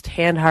harvest,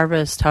 hand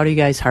harvest? How do you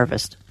guys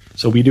harvest?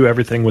 So we do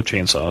everything with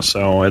chainsaw.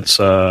 So it's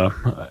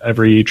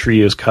every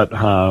tree is cut,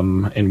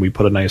 and we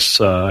put a nice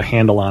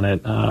handle on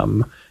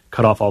it.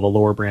 Cut off all the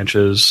lower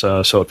branches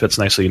so it fits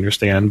nicely in your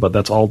stand, but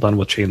that's all done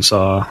with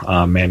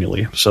chainsaw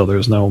manually. So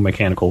there's no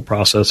mechanical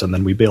process, and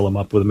then we bale them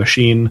up with a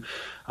machine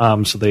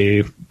so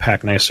they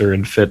pack nicer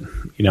and fit,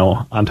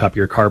 on top of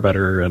your car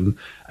better and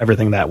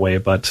everything that way.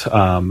 But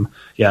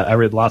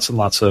lots and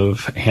lots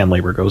of hand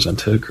labor goes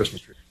into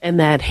Christmas trees. And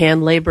that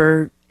hand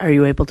labor, are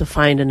you able to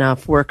find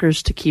enough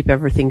workers to keep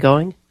everything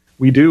going?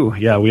 We do,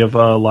 yeah. We have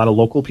a lot of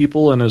local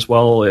people, and as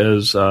well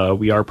as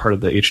we are part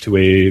of the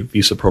H-2A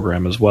visa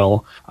program as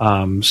well.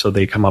 So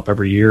they come up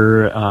every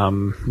year,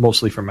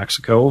 mostly from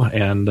Mexico,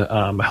 and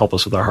help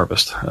us with our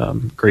harvest.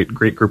 Great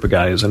group of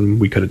guys, and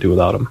we couldn't do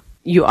without them.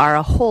 You are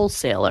a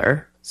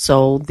wholesaler,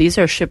 so these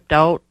are shipped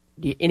out.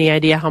 Any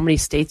idea how many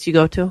states you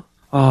go to?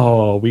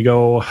 Oh, we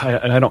go,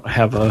 I don't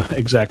have an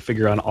exact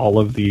figure on all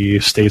of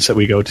the states that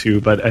we go to,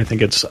 but I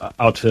think it's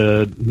out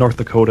to North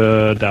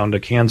Dakota, down to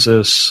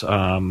Kansas,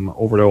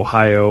 over to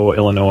Ohio,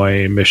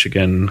 Illinois,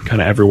 Michigan,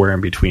 kind of everywhere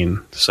in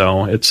between.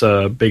 So it's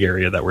a big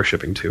area that we're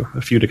shipping to.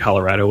 A few to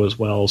Colorado as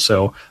well.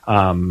 So,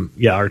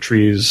 our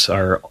trees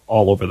are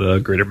all over the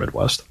greater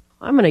Midwest.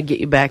 I'm going to get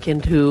you back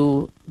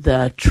into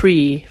the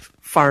tree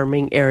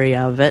farming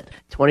area of it.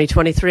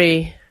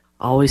 2023,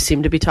 always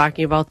seem to be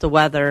talking about the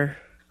weather.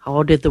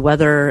 How did the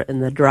weather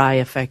and the dry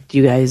affect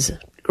you guys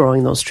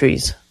growing those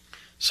trees?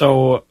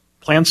 So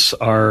trees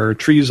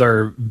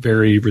are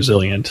very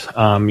resilient.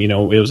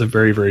 It was a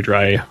very, very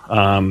dry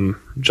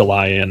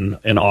July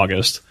and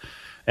August.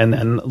 And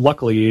then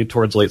luckily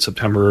towards late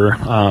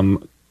September,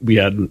 we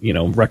had,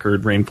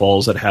 record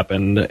rainfalls that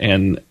happened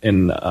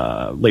in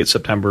late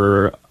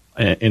September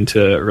into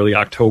early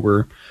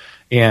October.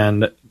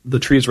 And the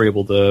trees were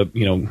able to,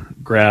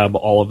 grab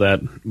all of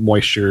that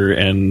moisture,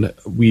 and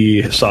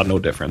we saw no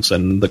difference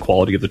in the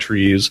quality of the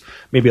trees.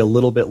 Maybe a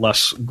little bit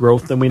less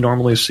growth than we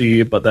normally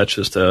see, but that's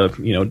just a,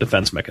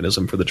 defense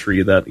mechanism for the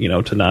tree that,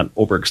 to not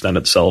overextend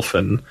itself.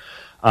 And,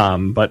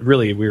 but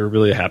really, we were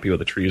really happy with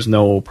the trees.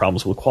 No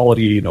problems with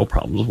quality, no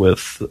problems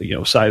with,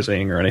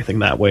 sizing or anything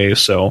that way.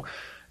 So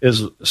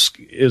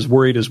as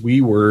worried as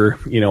we were,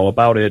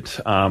 about it,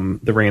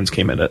 the rains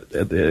came in at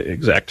the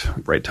exact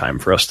right time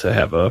for us to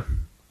have a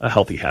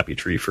healthy, happy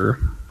tree for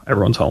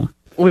everyone's home.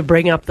 We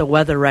bring up the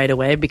weather right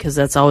away because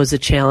that's always a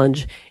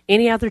challenge.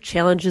 Any other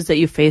challenges that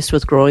you faced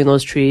with growing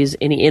those trees?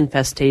 Any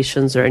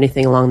infestations or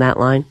anything along that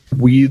line?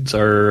 Weeds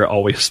are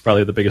always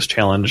probably the biggest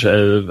challenge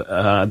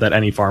that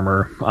any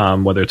farmer,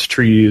 whether it's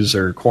trees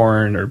or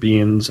corn or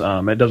beans,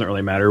 it doesn't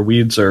really matter.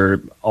 Weeds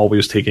are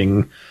always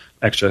taking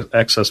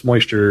excess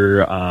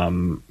moisture,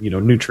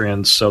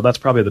 nutrients. So that's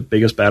probably the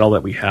biggest battle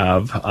that we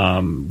have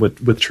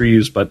with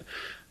trees. But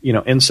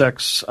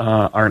insects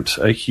aren't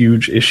a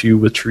huge issue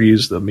with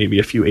trees. Maybe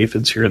a few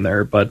aphids here and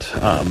there, but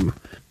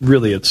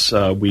really, it's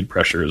weed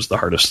pressure is the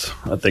hardest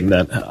thing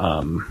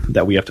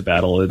that we have to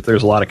battle.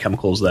 There's a lot of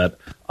chemicals that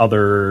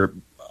other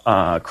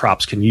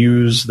crops can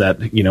use that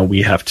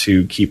we have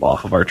to keep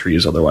off of our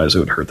trees, otherwise it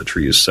would hurt the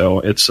trees.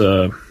 So it's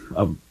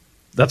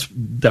that's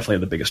definitely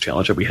the biggest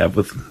challenge that we have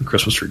with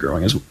Christmas tree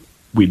growing is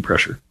weed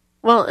pressure.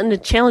 Well, and the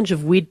challenge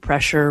of weed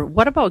pressure,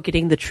 what about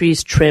getting the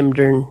trees trimmed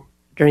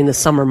during the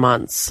summer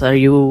months? Are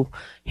you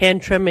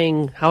hand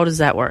trimming? How does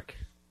that work?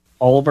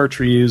 All of our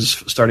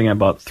trees, starting at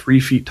about 3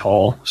 feet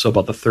tall, so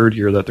about the third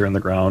year that they're in the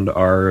ground,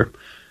 are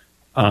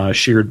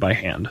sheared by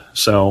hand.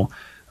 So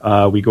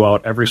we go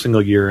out every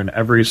single year, and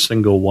every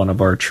single one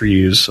of our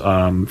trees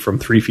from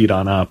 3 feet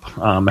on up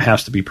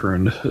has to be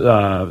pruned.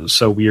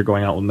 So we are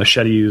going out with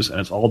machetes, and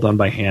it's all done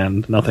by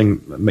hand,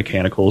 nothing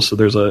mechanical. So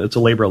it's a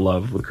labor of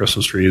love with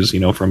Christmas trees,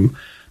 from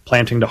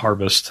planting to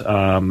harvest.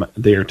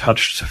 They are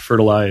touched,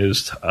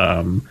 fertilized,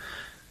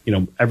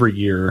 every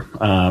year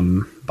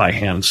by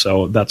hand.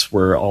 So that's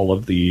where all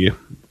of the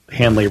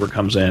hand labor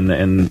comes in.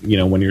 And,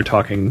 when you're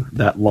talking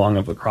that long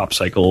of a crop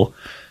cycle,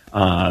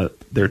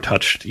 they're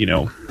touched,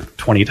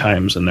 20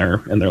 times in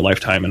their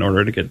lifetime in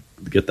order to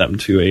get them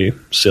to a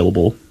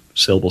saleable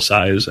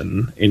size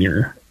and in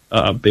your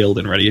baled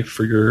and ready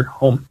for your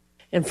home.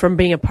 And from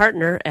being a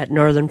partner at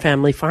Northern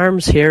Family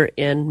Farms here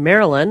in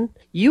Maryland,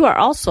 you are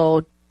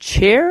also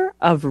chair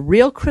of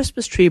Real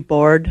Christmas Tree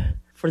Board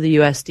for the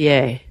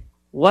USDA.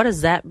 What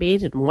does that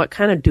mean, and what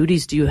kind of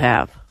duties do you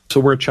have? So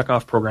we're a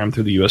checkoff program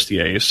through the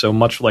USDA. So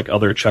much like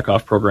other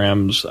checkoff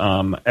programs,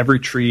 every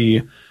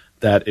tree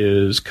that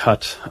is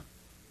cut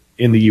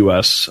in the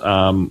U.S.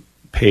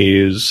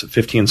 Pays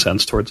 15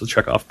 cents towards the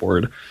checkoff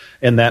board,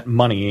 and that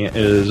money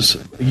is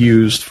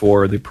used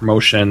for the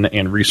promotion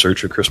and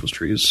research of Christmas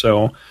trees.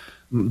 So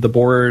the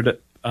board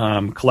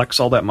collects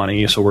all that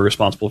money, so we're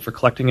responsible for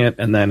collecting it,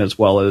 and then as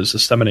well as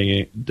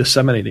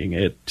disseminating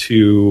it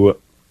to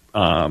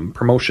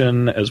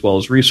promotion as well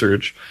as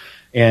research.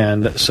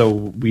 And so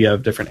we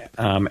have different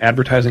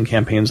advertising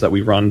campaigns that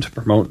we run to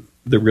promote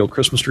the Real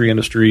Christmas tree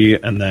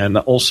industry, and then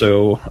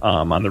also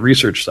on the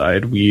research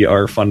side, we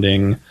are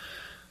funding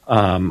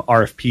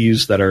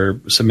RFPs that are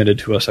submitted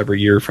to us every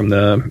year from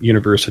the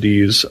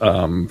universities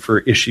for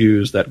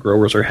issues that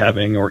growers are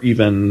having, or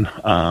even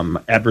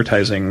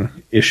advertising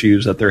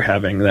issues that they're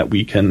having, that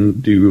we can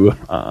do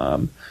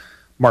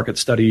market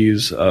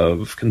studies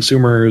of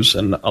consumers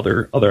and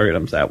other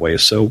items that way.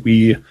 So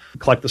we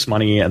collect this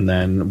money, and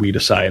then we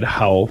decide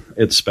how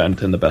it's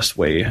spent in the best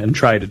way and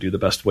try to do the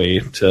best way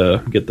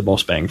to get the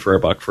most bang for our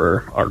buck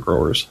for our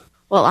growers.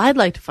 Well, I'd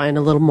like to find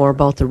a little more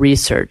about the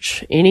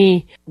research.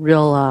 Any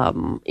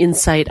real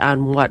insight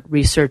on what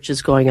research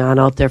is going on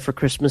out there for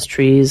Christmas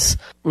trees,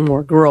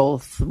 more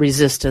growth,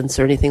 resistance,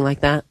 or anything like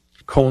that?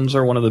 Cones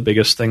are one of the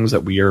biggest things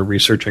that we are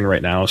researching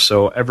right now.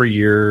 So every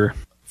year,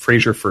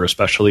 Fraser fir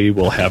especially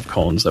will have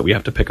cones that we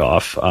have to pick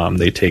off.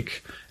 They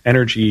take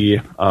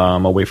energy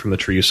away from the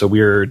tree. So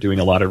we're doing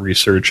a lot of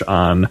research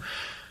on,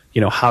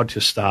 how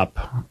to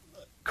stop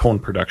cone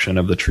production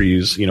of the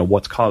trees,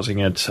 what's causing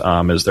it.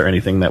 Is there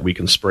anything that we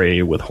can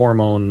spray with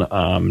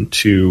hormone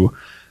to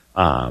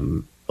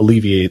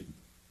alleviate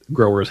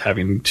growers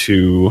having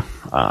to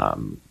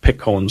pick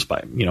cones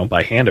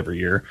by hand every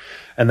year?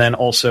 And then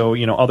also,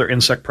 other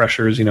insect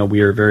pressures.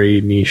 We are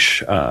very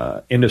niche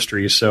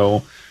industry,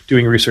 so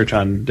doing research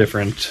on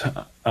different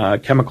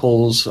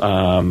chemicals,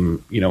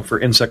 for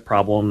insect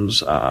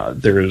problems.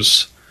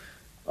 There's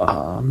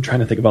I'm trying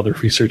to think of other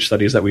research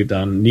studies that we've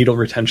done. Needle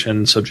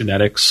retention, so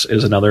genetics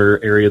is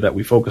another area that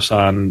we focus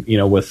on.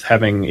 With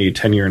having a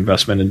 10-year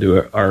investment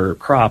into our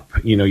crop,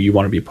 you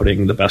want to be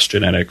putting the best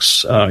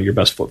genetics, your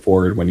best foot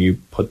forward when you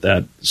put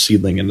that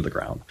seedling into the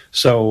ground.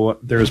 So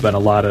there's been a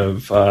lot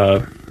of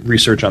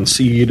research on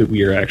seed.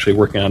 We are actually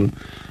working on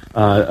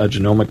a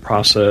genomic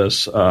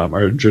process,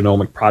 or a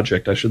genomic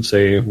project, I should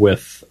say,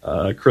 with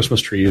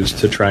Christmas trees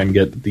to try and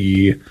get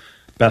the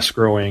best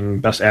growing,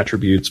 best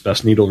attributes,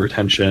 best needle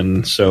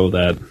retention, so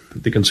that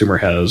the consumer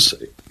has,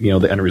 the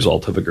end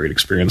result of a great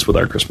experience with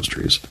our Christmas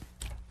trees.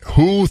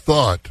 Who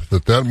thought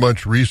that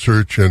much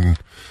research and,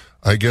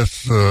 I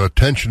guess,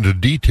 attention to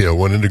detail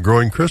went into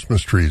growing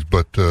Christmas trees?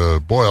 But,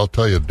 boy, I'll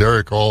tell you,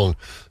 Derek, all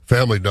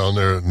family down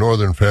there at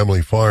Northern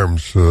Family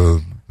Farms,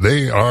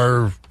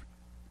 they're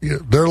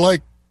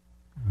like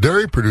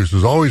dairy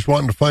producers, always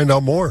wanting to find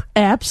out more.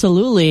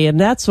 Absolutely, and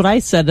that's what I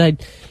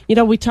said.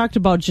 We talked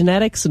about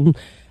genetics, and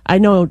I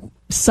know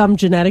some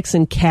genetics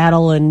in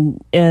cattle,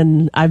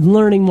 and I'm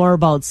learning more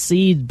about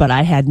seed, but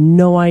I had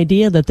no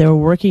idea that they were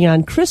working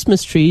on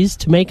Christmas trees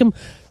to make them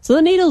so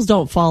the needles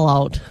don't fall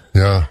out.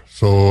 Yeah,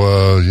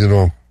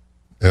 so,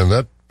 and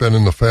that's been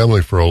in the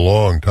family for a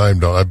long time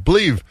now. I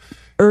believe...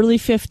 Early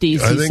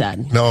 50s, he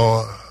said.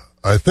 No,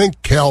 I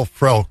think Cal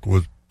Frelk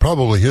was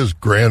probably his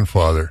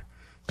grandfather.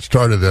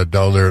 Started that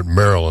down there at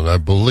Maryland, I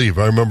believe.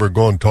 I remember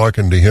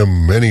talking to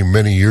him many,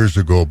 many years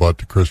ago about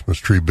the Christmas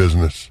tree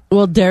business.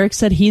 Well, Derek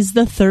said he's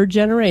the third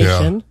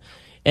generation,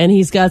 and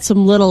he's got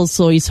some littles,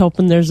 so he's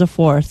hoping there's a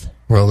fourth.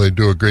 Well, they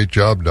do a great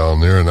job down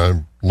there, and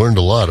I've learned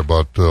a lot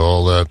about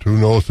all that. Who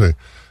knows?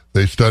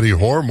 They study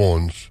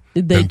hormones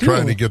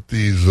trying to get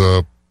these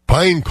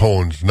pine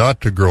cones not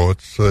to grow.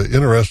 It's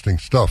interesting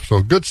stuff.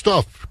 So good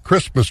stuff.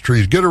 Christmas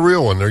trees. Get a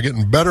real one. They're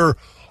getting better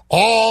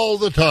all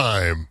the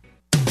time.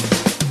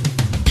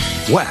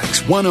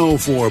 Wax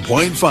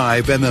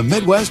 104.5 and the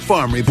Midwest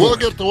Farm Report. We'll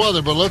get the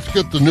weather, but let's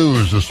get the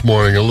news this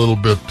morning a little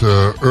bit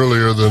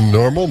earlier than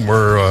normal.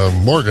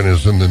 Morgan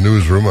is in the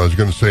newsroom. I was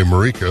going to say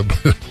Marika,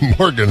 but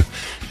Morgan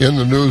in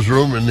the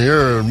newsroom in the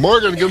air.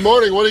 Morgan, good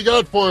morning. What do you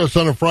got for us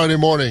on a Friday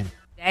morning?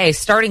 Hey,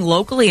 starting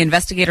locally,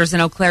 investigators in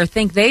Eau Claire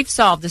think they've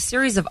solved a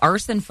series of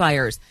arson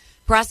fires.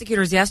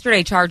 Prosecutors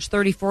yesterday charged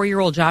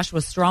 34-year-old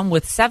Joshua Strum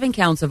with 7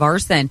 counts of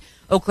arson.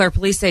 Eau Claire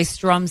police say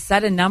Strum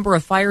set a number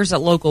of fires at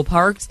local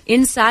parks,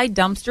 inside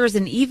dumpsters,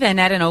 and even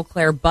at an Eau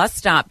Claire bus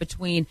stop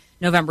between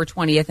November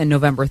 20th and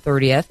November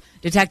 30th.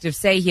 Detectives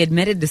say he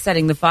admitted to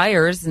setting the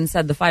fires and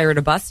said the fire at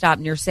a bus stop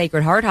near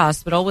Sacred Heart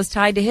Hospital was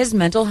tied to his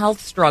mental health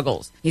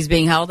struggles. He's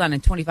being held on a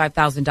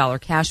 $25,000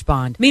 cash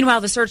bond.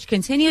 Meanwhile, the search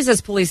continues as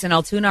police in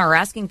Altoona are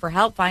asking for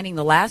help finding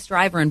the last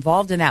driver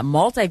involved in that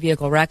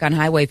multi-vehicle wreck on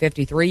Highway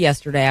 53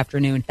 yesterday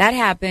afternoon. That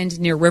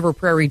happened near River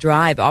Prairie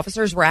Drive.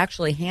 Officers were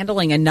actually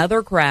handling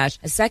another crash.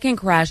 A second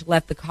crash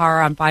left the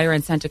car on fire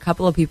and sent a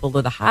couple of people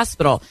to the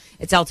hospital.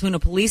 It's Altoona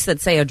police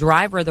that say a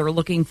driver they're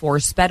looking for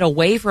sped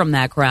away from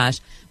that crash.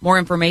 More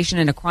information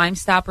in a Crime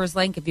Stoppers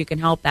link. If you can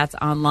help, that's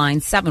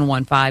online,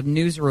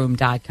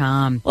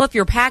 715newsroom.com. Well, if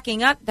you're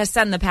packing up to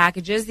send the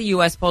packages, the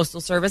U.S. Postal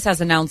Service has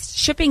announced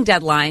shipping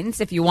deadlines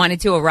if you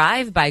wanted to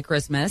arrive by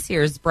Christmas.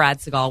 Here's Brad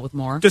Segal with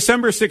more.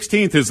 December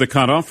 16th is the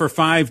cutoff for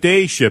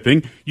 5-day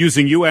shipping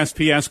using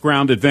USPS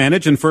Ground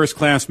Advantage and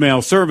first-class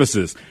mail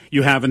services.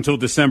 You have until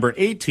December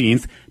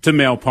 18th to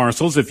mail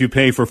parcels if you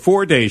pay for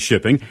 4-day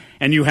shipping,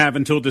 and you have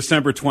until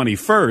December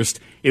 21st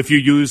if you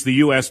use the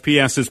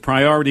USPS's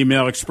Priority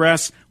Mail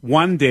Express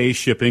 1-day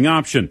shipping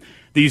option.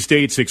 These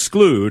dates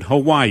exclude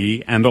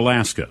Hawaii and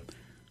Alaska.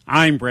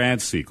 I'm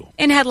Brad Siegel.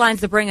 In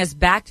headlines that bring us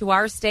back to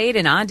our state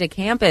and onto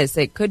campus,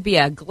 it could be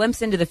a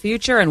glimpse into the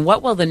future and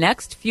what will the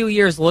next few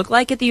years look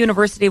like at the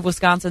University of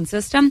Wisconsin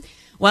system.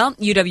 Well,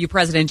 UW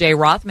President Jay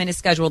Rothman is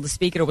scheduled to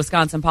speak at a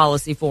Wisconsin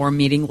Policy Forum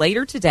meeting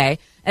later today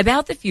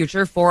about the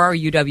future for our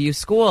UW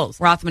schools.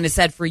 Rothman has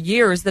said for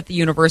years that the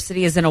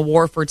university is in a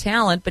war for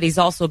talent, but he's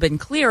also been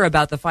clear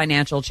about the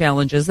financial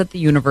challenges that the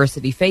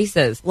university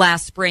faces.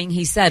 Last spring,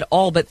 he said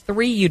all but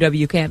 3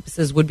 UW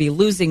campuses would be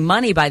losing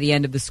money by the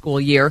end of the school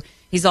year.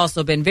 He's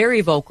also been very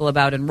vocal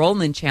about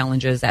enrollment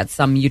challenges at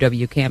some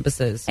UW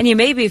campuses. And you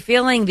may be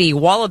feeling the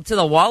wallop to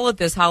the wallet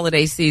this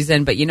holiday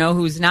season, but you know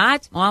who's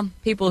not? Well,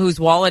 people whose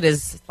wallet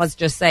is, let's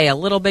just say, a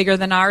little bigger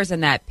than ours,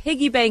 and that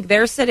piggy bank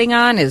they're sitting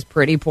on is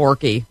pretty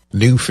porky.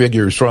 New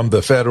figures from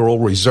the Federal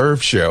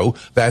Reserve show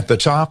that the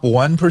top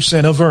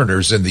 1% of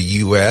earners in the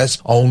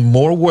U.S. own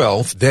more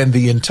wealth than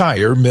the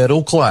entire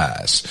middle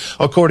class.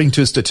 According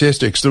to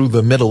statistics through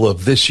the middle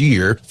of this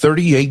year,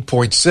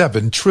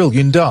 $38.7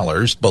 trillion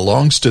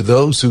belongs to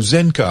those whose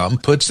income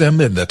puts them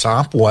in the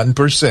top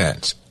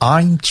 1%.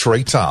 I'm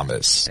Trey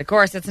Thomas. Of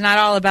course, it's not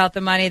all about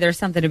the money. There's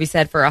something to be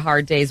said for a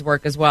hard day's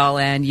work as well,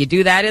 and you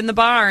do that in the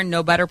barn.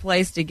 No better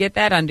place to get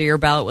that under your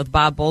belt with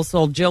Bob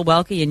Bolsold, Jill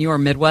Welke, and your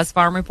Midwest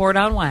Farm Report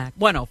on WAC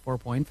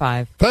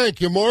 104.5.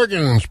 Thank you,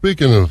 Morgan. And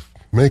speaking of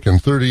making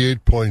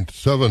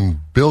 $38.7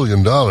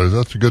 billion,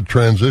 that's a good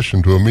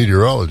transition to a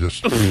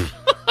meteorologist. Good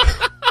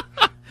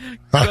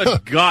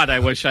God, I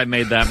wish I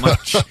made that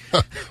much.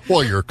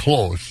 Well, you're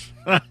close.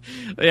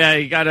 Yeah,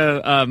 you got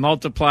to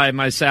multiply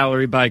my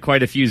salary by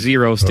quite a few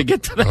zeros to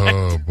get to that.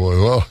 Oh,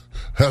 boy. Well,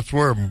 that's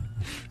where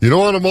you don't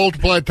want to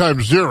multiply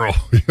times 0.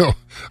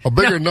 A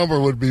bigger number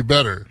would be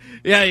better.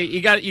 Yeah,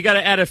 you got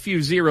to add a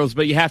few zeros,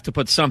 but you have to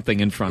put something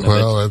in front of it.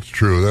 Well, that's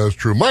true. That's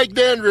true. Mike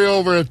Dandry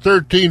over at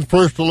 13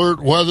 First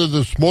Alert Weather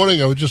this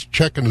morning. I was just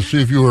checking to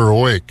see if you were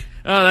awake.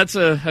 Oh, that's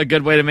a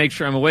good way to make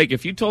sure I'm awake.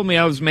 If you told me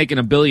I was making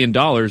 $1 billion,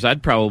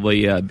 I'd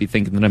probably be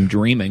thinking that I'm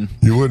dreaming.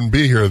 You wouldn't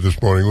be here this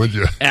morning, would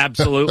you?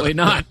 Absolutely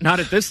not. Not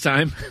at this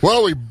time.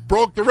 Well, we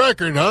broke the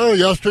record, huh?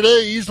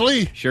 Yesterday,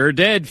 easily? Sure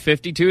did.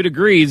 52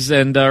 degrees,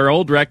 and our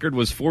old record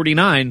was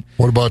 49.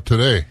 What about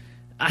today?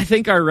 I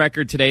think our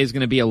record today is going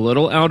to be a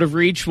little out of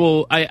reach.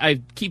 Well, I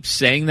keep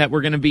saying that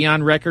we're going to be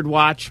on record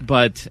watch,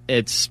 but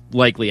it's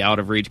likely out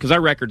of reach because our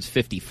record's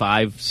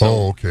 55. So,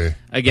 okay.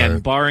 Again,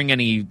 barring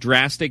any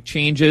drastic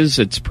changes,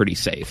 it's pretty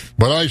safe.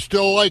 But I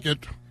still like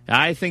it.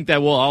 I think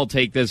that we'll all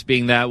take this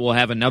being that we'll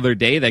have another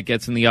day that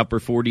gets in the upper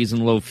 40s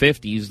and low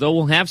 50s, though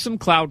we'll have some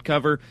cloud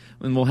cover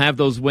and we'll have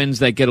those winds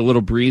that get a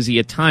little breezy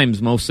at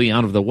times, mostly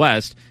out of the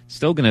west.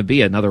 Still going to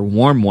be another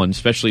warm one,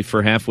 especially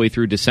for halfway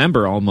through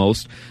December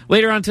almost.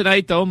 Later on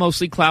tonight, though,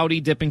 mostly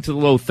cloudy, dipping to the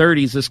low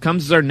 30s. This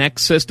comes as our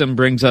next system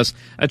brings us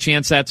a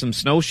chance at some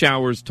snow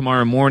showers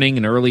tomorrow morning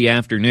and early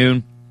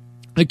afternoon.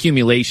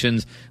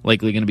 Accumulations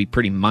likely going to be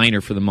pretty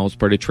minor for the most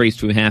part, a trace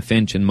to a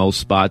half-inch in most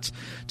spots.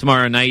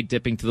 Tomorrow night,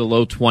 dipping to the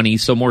low 20s,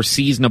 so more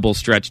seasonable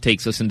stretch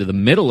takes us into the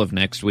middle of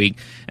next week,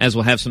 as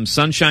we'll have some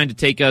sunshine to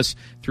take us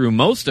through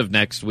most of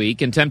next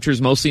week, and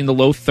temperatures mostly in the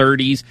low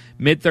 30s,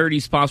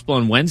 mid-30s possible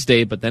on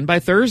Wednesday, but then by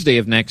Thursday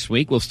of next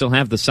week, we'll still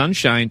have the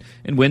sunshine,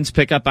 and winds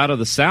pick up out of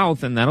the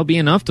south, and that'll be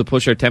enough to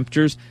push our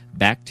temperatures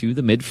back to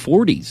the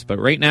mid-40s. But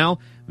right now,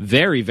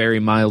 very,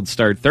 very mild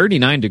start.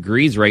 39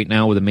 degrees right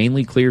now with a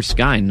mainly clear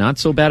sky. Not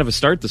so bad of a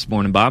start this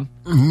morning, Bob.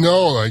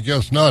 No, I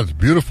guess not. It's a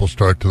beautiful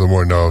start to the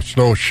morning now.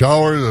 Snow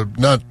shower,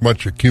 not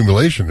much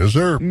accumulation, is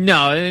there?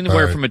 No,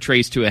 anywhere from a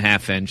trace to a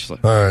half-inch. All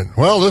right.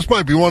 Well, this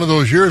might be one of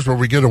those years where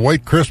we get a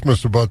white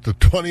Christmas about the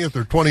 20th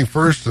or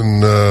 21st,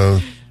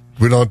 and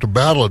we don't have to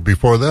battle it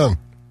before then.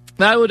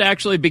 That would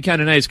actually be kind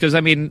of nice because,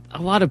 I mean,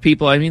 a lot of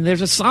people, I mean,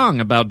 there's a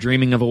song about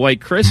dreaming of a white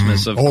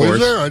Christmas, of course. Oh,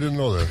 is there? I didn't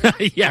know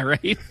that. Yeah,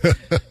 right?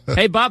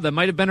 Hey, Bob, that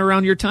might have been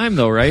around your time,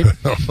 though, right?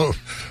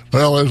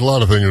 Well, there's a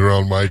lot of things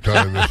around my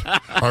time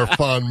that are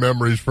fond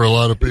memories for a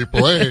lot of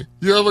people. Hey,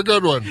 you have a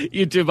good one.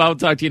 You too, Bob. I'll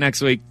talk to you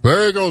next week.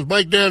 There he goes,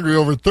 Mike Dandry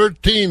over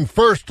 13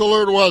 First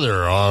Alert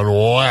Weather on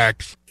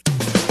Wax.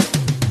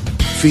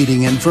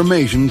 Feeding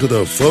information to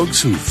the folks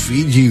who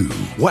feed you.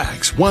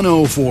 Wax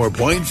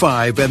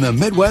 104.5 and the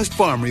Midwest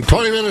Farm Report.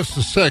 20 minutes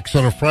to 6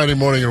 on a Friday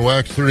morning in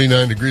Wax,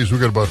 39 degrees. We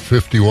got about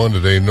 51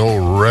 today,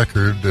 no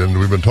record, and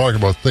we've been talking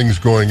about things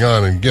going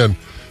on. And again,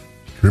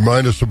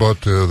 remind us about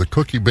the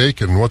cookie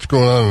bake and what's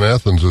going on in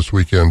Athens this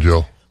weekend,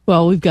 Jill.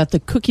 Well, we've got the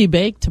cookie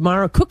bake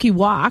tomorrow, cookie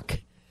walk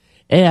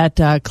at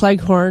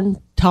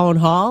Cleghorn Town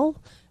Hall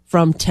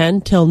from 10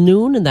 till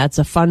noon, and that's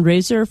a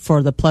fundraiser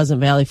for the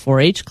Pleasant Valley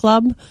 4-H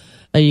Club.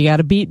 You got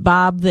to beat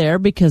Bob there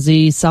because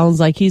he sounds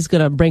like he's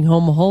going to bring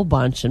home a whole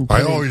bunch. And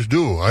I always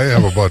do. I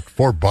have about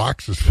 4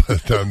 boxes by the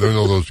time. There's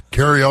those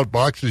carry-out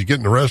boxes you get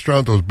in the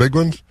restaurant, those big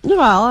ones.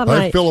 Well,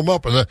 I fill them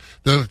up, and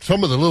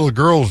some of the little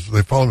girls,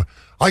 they follow me.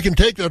 I can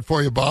take that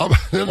for you, Bob.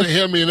 And they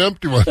hand me an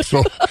empty one.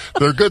 So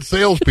they're good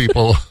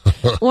salespeople.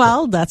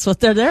 Well, that's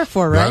what they're there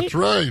for, right? That's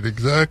right,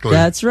 exactly.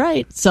 That's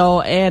right. So,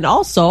 and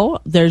also,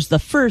 there's the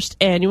first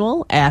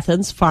annual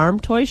Athens Farm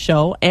Toy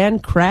Show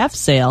and Craft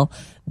Sale.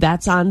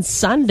 That's on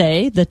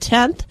Sunday, the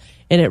 10th,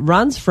 and it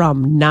runs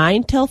from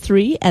 9 till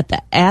 3 at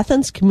the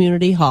Athens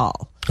Community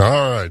Hall.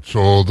 All right,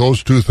 so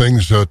those two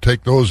things,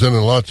 take those in,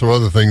 and lots of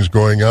other things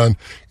going on.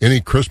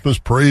 Any Christmas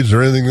parades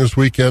or anything this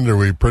weekend, or are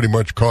we pretty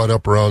much caught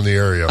up around the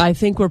area? I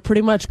think we're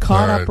pretty much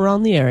caught up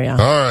around the area. All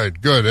right,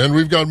 good. And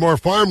we've got more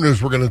farm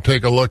news we're going to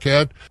take a look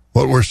at,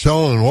 what we're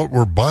selling and what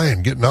we're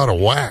buying, getting out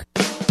of whack.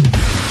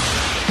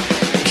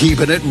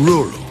 Keeping it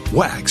rural.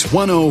 Wax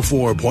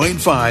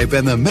 104.5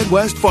 and the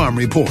Midwest Farm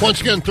Report.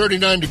 Once again,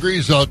 39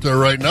 degrees out there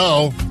right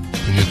now.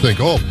 And you think,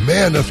 oh,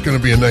 man, that's going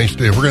to be a nice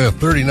day. We're going to have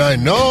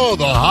 39. No,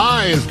 the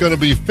high is going to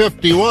be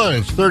 51.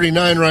 It's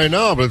 39 right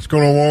now, but it's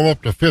going to warm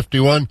up to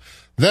 51.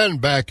 Then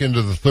back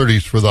into the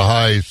 30s for the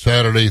high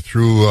Saturday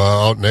through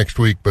out next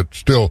week, but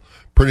still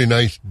pretty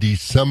nice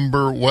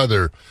December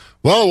weather.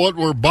 Well, what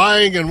we're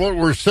buying and what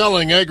we're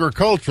selling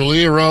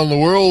agriculturally around the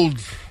world,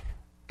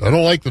 I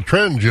don't like the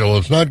trend, Jill.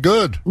 It's not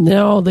good.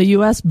 No, the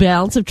U.S.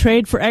 balance of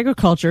trade for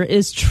agriculture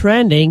is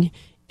trending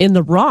in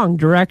the wrong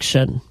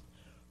direction.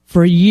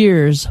 For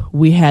years,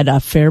 we had a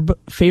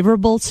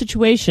favorable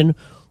situation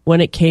when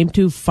it came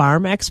to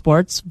farm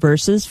exports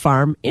versus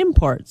farm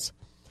imports.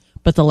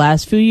 But the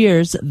last few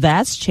years,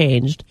 that's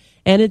changed,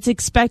 and it's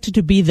expected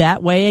to be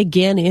that way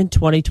again in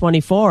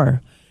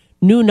 2024.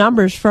 New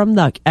numbers from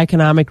the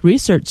Economic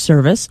Research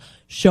Service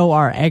show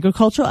our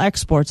agricultural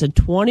exports in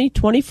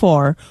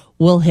 2024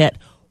 will hit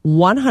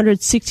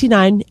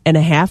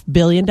 $169.5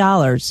 billion.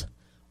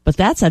 But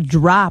that's a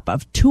drop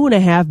of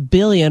 $2.5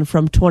 billion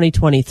from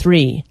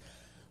 2023.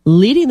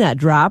 Leading that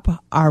drop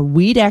are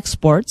wheat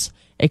exports,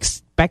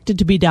 expected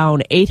to be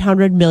down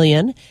 $800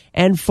 million,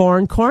 and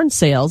foreign corn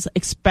sales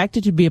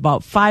expected to be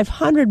about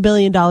 $500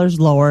 million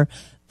lower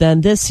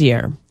than this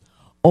year.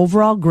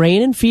 Overall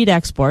grain and feed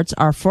exports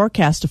are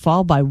forecast to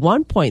fall by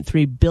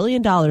 $1.3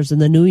 billion in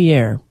the new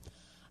year.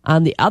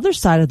 On the other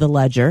side of the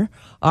ledger,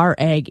 our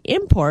ag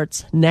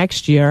imports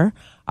next year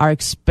are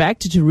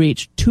expected to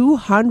reach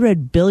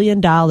 $200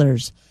 billion.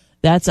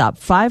 That's up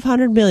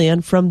 $500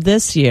 million from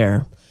this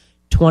year.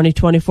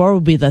 2024 will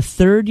be the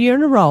third year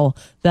in a row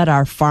that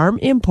our farm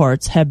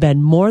imports have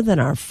been more than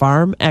our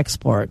farm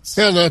exports.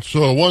 And that's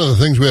one of the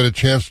things we had a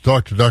chance to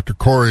talk to Dr.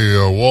 Corey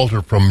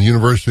Walter from the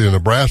University of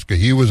Nebraska.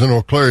 He was in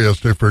Eau Claire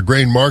yesterday for a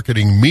grain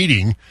marketing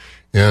meeting,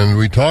 and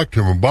we talked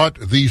to him about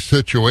these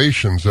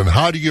situations and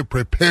how do you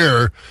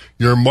prepare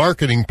your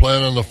marketing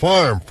plan on the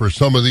farm for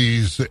some of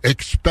these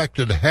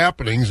expected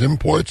happenings,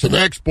 imports and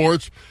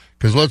exports,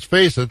 Because let's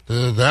face it,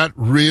 that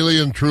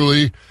really and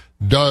truly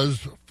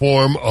does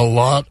form a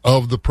lot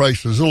of the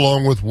prices,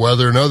 along with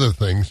weather and other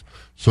things.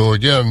 So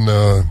again,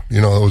 it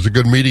was a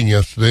good meeting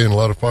yesterday, and a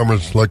lot of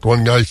farmers, like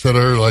one guy said,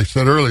 like I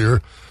said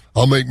earlier,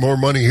 I'll make more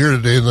money here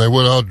today than I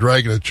would out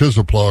dragging a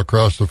chisel plow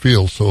across the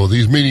field. So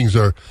these meetings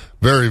are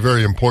very,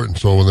 very important.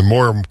 So when the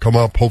more of them come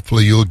up,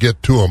 hopefully you'll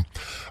get to them.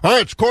 All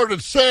right, it's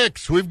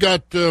 5:45. We've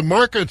got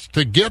markets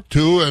to get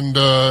to. And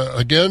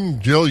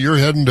again, Jill, you're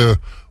heading to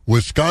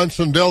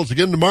Wisconsin Dells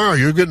again tomorrow.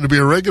 You're getting to be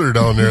a regular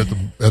down there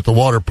at the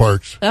water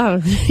parks.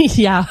 Oh,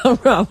 yeah,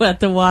 at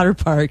the water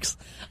parks.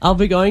 I'll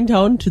be going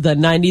down to the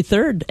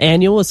 93rd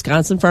Annual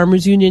Wisconsin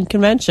Farmers Union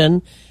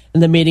Convention.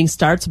 And the meeting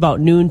starts about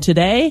noon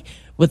today,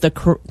 with the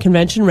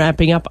convention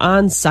wrapping up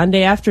on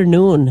Sunday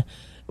afternoon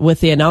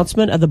with the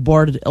announcement of the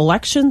board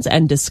elections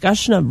and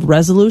discussion of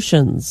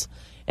resolutions.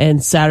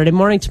 And Saturday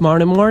morning,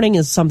 tomorrow morning,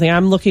 is something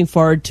I'm looking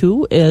forward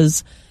to,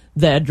 is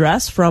the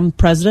address from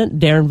President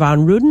Darren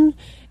Von Ruden,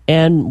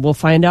 and we'll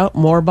find out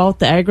more about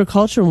the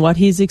agriculture and what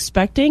he's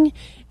expecting.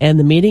 And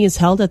the meeting is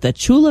held at the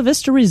Chula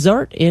Vista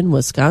Resort in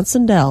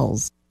Wisconsin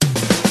Dells.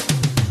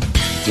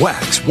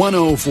 Wax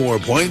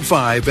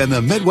 104.5 and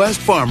the Midwest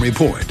Farm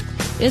Report.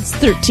 It's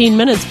 13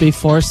 minutes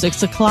before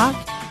 6 o'clock,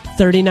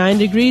 39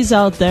 degrees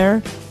out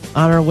there,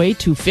 on our way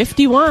to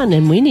 51,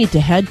 and we need to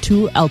head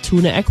to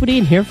Altoona Equity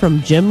and hear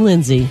from Jim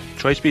Lindsay.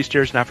 Choice beef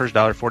steers and heifers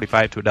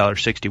 $1.45 to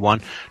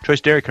 $1.61.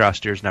 Choice dairy cross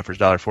steers and heifers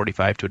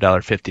 $1.45 to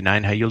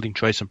 $1.59. High yielding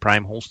choice and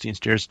prime Holstein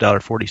steers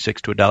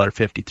 $1.46 to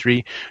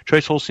 $1.53.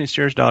 Choice Holstein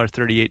steers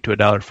 $1.38 to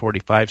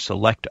 $1.45.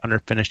 Select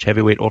underfinished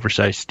heavyweight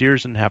oversized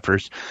steers and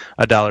heifers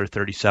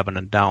 $1.37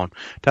 and down.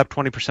 Top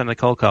 20% of the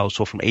cull cows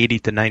sold from 80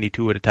 to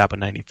 92 at a top of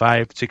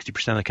 95.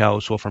 60% of the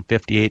cows sold from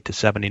 58 to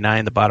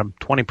 79. The bottom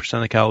 20%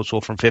 of the cows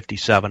sold from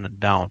 57 and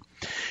down.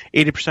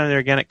 80% of the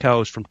organic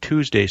cows from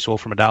Tuesday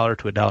sold from $1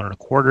 to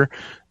 $1.25.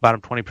 Bottom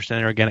 20% of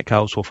the organic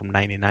cows sold from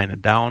 99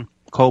 and down.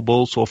 Cull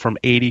bulls sold from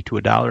 $80 to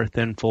 $1.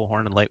 Thin, full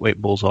horn, and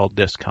lightweight bulls all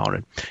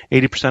discounted.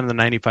 80% of the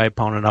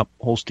 95-pound and up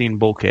Holstein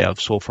bull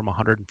calves sold from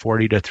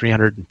 $140 to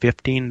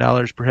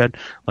 $315 per head.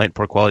 Light and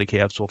poor quality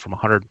calves sold from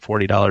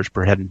 $140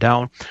 per head and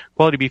down.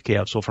 Quality beef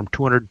calves sold from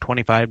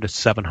 $225 to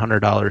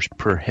 $700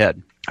 per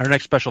head. Our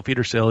next special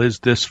feeder sale is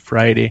this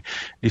Friday,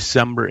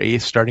 December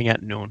 8th, starting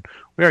at noon.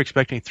 We are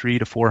expecting 300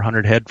 to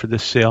 400 head for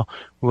this sale.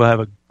 We'll have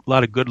a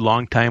lot of good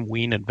long-time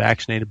wean and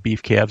vaccinated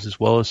beef calves, as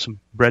well as some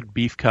bred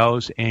beef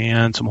cows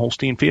and some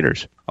Holstein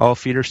feeders. All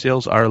feeder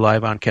sales are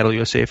live on Cattle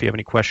USA. If you have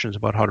any questions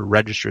about how to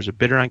register as a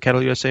bidder on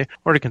Cattle USA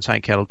or to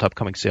consign cattle to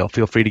upcoming sale,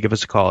 feel free to give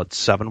us a call at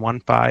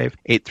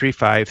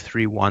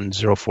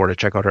 715-835-3104. To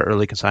check out our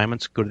early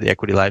consignments, go to the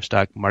Equity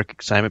Livestock Market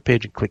Consignment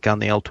page and click on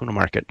the Altoona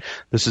Market.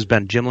 This has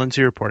been Jim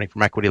Lindsay reporting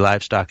from Equity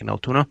Livestock in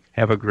Altoona.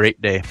 Have a great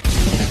day.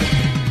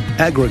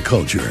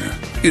 Agriculture.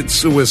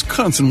 It's a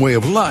Wisconsin way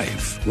of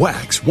life.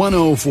 Wax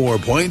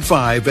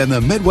 104.5 and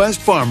the Midwest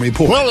Farm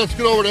Report. Well, let's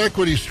get over to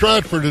Equity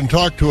Stratford and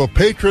talk to a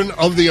patron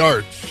of the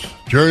arts,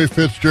 Jerry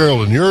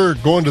Fitzgerald. And you're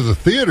going to the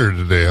theater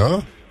today,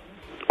 huh?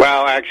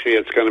 Well, actually,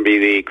 it's going to be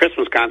the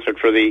Christmas concert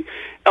for the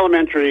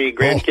elementary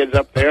grandkids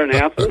up there in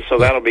Athens, so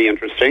that'll be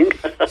interesting.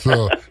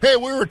 So, hey,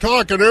 we were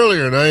talking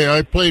earlier, and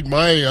I played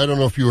I don't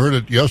know if you heard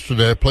it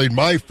yesterday, I played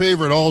my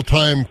favorite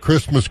all-time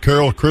Christmas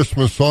carol,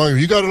 Christmas song. Have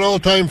you got an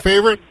all-time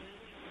favorite?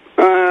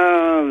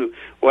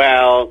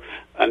 Well,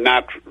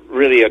 not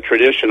really a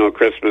traditional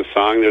Christmas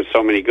song. There's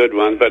so many good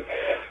ones, but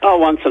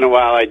once in a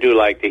while I do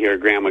like to hear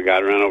Grandma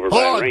Got Run Over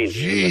by a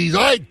Reindeer. Jeez,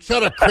 that's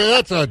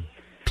a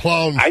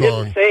clown song. I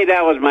didn't say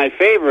that was my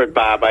favorite,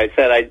 Bob. I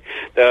said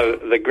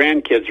the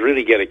grandkids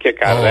really get a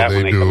kick out of that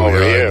when they come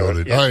over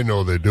here. I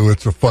know they do.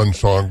 It's a fun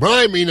song. But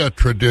I mean a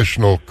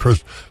traditional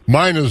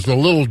Mine is the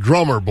Little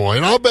Drummer Boy,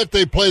 and I'll bet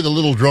they play the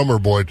Little Drummer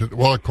Boy.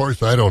 Well, of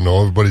course, I don't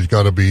know. Everybody's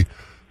got to be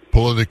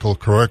political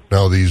correct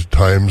now these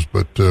times,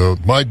 but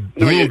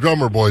Little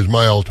Drummer Boy is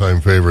my all-time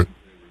favorite.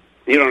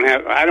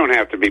 I don't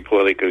have to be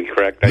politically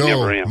correct. I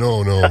never am.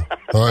 No.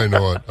 I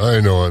know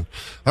it.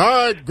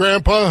 All right,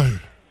 Grandpa.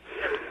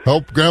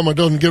 Hope Grandma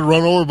doesn't get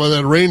run over by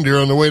that reindeer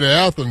on the way to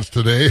Athens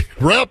today.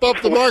 Wrap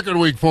up the market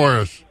week for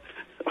us.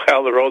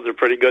 Well, the roads are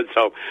pretty good.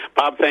 So,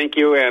 Bob, thank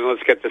you, and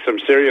let's get to some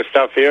serious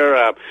stuff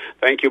here.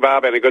 Thank you,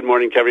 Bob, and a good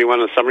morning to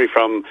everyone. A summary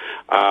from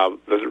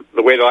the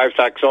way the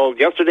livestock sold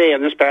yesterday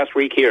and this past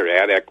week here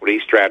at Equity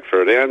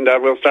Stratford. And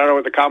we'll start out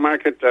with the cow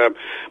market.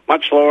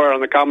 Much lower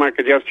on the cow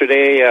market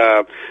yesterday,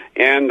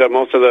 and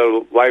most of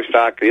the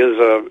livestock is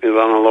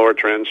on a lower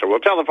trend. So we'll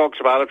tell the folks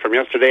about it from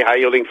yesterday.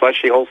 High-yielding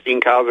fleshy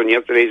Holstein cows in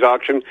yesterday's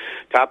auction,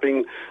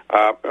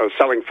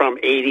 selling from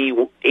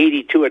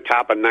 82 at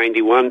top of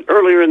 91.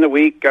 Earlier in the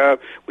week,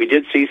 we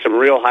did see some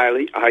real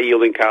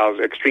high-yielding cows,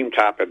 extreme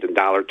top at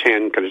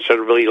 $1.10,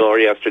 considerably lower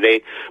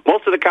yesterday.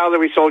 Most of the cows that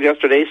we sold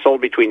yesterday sold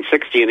between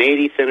 60 and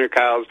 80, thinner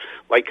cows,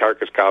 light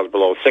carcass cows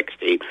below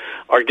 60.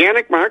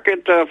 Organic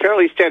market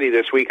fairly steady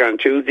this week on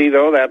Tuesday,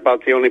 though. That's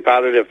about the only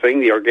positive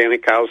thing. The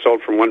organic cows sold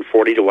sold from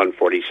 140 to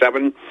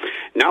 147.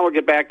 Now we'll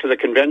get back to the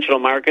conventional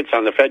markets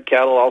on the fed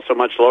cattle, also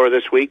much lower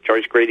this week.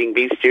 Choice grading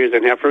beef steers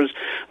and heifers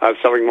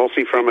selling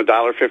mostly from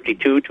 $1.52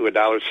 to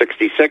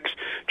 $1.66.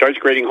 Choice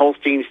grading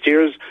Holstein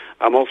steers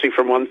mostly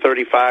from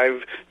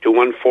 135 to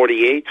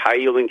 148. High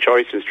yielding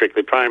choice and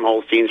strictly prime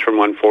Holsteins from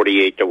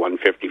 148 to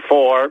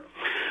 154.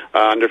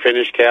 Under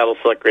finished cattle,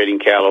 select grading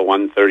cattle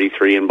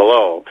 133 and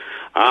below.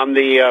 On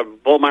the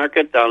bull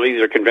market,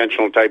 these are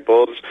conventional type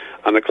bulls.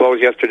 On the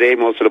close yesterday,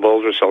 most of the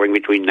bulls were selling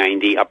between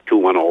 90 up to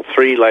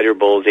 103. Lighter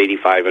bulls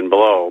 85 and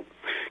below.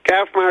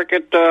 Calf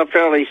market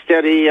fairly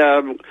steady,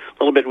 a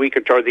little bit weaker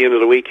toward the end of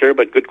the week here,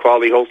 but good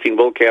quality Holstein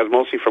bull calves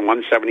mostly from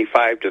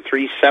 175 to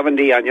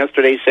 370 on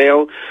yesterday's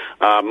sale.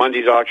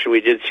 Monday's auction,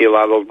 we did see a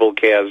lot of those bull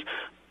calves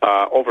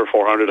over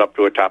 400 up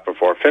to a top of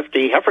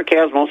 450. Heifer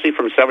calves mostly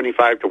from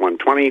 75 to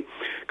 120.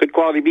 Good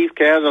quality beef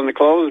calves on the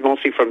close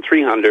mostly from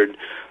 300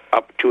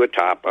 up to a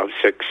top of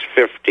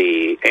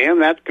 650. And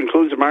that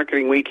concludes the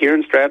marketing week here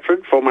in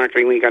Stratford. Full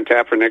marketing week on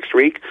tap for next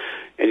week,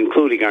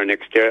 including our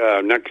next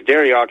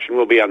dairy auction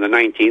will be on the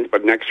 19th,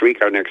 but next week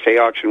our next hay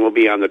auction will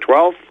be on the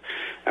 12th.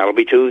 That'll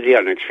be Tuesday.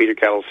 Our next feeder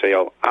cattle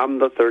sale on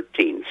the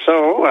 13th.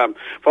 So,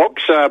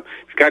 folks, if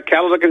you've got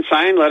cattle to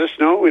consign, let us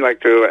know. We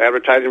like to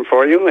advertise them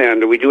for you,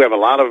 and we do have a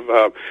lot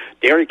of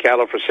dairy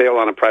cattle for sale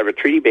on a private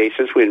treaty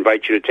basis. We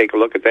invite you to take a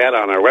look at that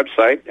on our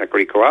website,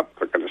 Equity Co-op.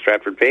 Click on the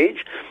Stratford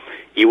page.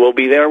 You will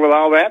be there with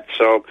all that.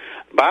 So,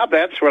 Bob,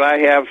 that's what I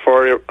have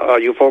for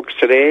you folks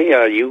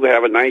today. You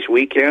have a nice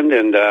weekend,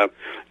 and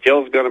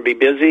Jill's going to be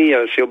busy.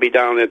 She'll be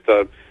down at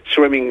the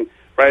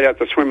right at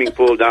the swimming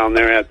pool down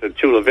there at the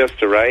Chula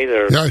Vista, right?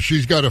 Yeah,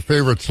 she's got a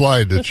favorite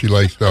slide that she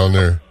likes down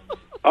there.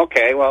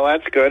 Okay, well,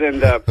 that's good.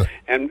 And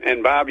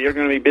and Bob, you're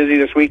going to be busy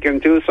this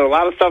weekend, too. So a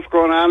lot of stuff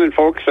going on. And,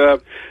 folks,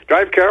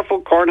 drive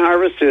careful. Corn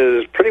harvest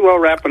is pretty well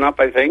wrapping up,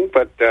 I think.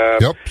 But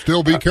yep,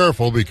 still be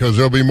careful because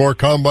there'll be more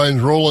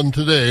combines rolling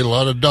today. A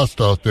lot of dust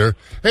out there.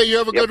 Hey, you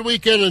have a good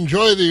weekend.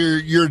 Enjoy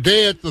your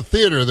day at the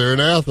theater there in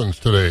Athens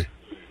today.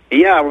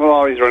 Yeah, we'll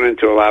always run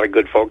into a lot of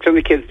good folks, and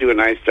the kids do a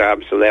nice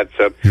job. So that's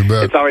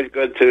it's always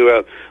good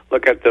to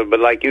look at but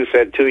like you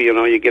said too,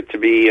 you get to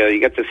be you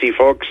get to see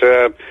folks.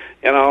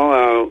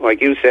 Like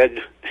you said,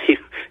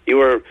 you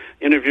were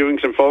interviewing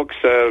some folks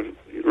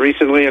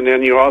recently, and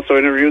then you also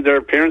interviewed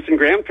their parents and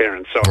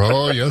grandparents. So.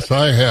 Oh yes,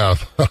 I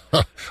have.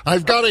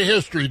 I've got a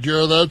history,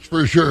 Jerry. That's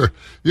for sure.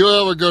 You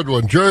have a good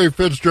one, Jerry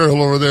Fitzgerald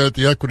over there at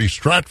the Equity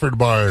Stratford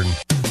Barn.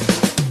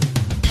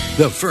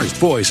 The first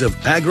voice of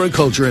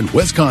agriculture in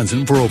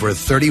Wisconsin for over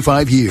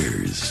 35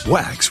 years.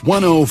 Wax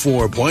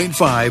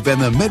 104.5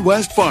 and the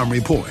Midwest Farm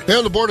Report.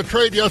 And the Board of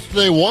Trade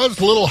yesterday was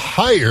a little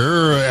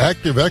higher.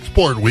 Active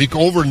export week.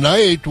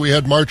 Overnight, we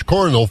had March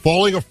corn, though,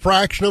 falling a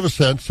fraction of a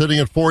cent, sitting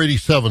at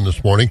 $4.87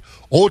 this morning.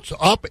 Oats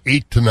up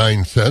 8 to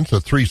 9 cents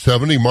at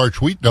 $3.70.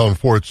 March wheat down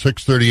 4 at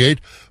 $6.38.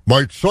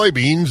 March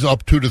soybeans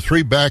up 2 to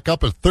 3, back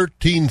up at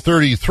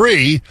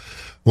 $13.33,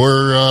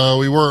 where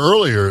we were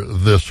earlier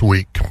this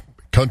week.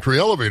 Country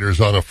Elevators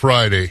on a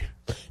Friday.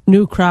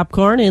 New crop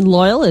corn in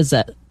Loyal is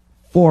at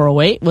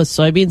 $4.08 with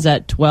soybeans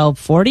at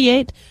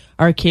 $12.48.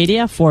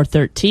 Arcadia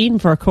 $4.13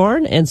 for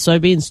corn and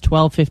soybeans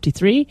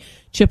 $12.53.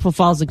 Chippewa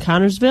Falls and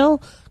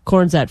Connorsville,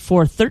 corn's at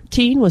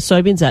 $4.13 with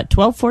soybeans at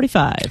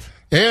 $12.45.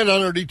 And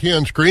on our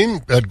DTN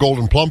screen at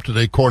Golden Plump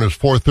today, corn is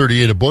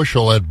 $4.38 a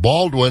bushel. At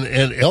Baldwin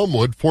and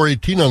Elmwood,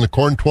 $4.18 on the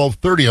corn,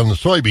 $12.30 on the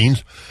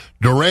soybeans.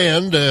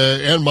 Durand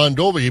and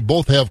Mondovi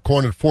both have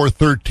corn at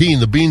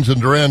 $4.13. The beans in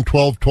Durand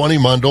 $12.20,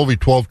 Mondovi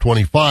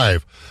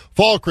 $12.25.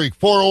 Fall Creek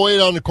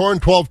 $4.08 on the corn,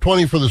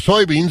 $12.20 for the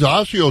soybeans.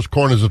 Osceo's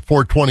corn is at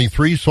 $4.23,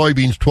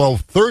 soybeans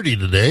 $12.30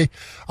 today.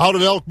 Out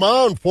at Elk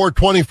Mound,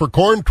 $4.20 for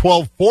corn,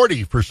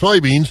 $12.40 for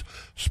soybeans.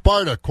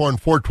 Sparta corn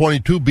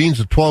 $4.22,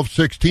 beans at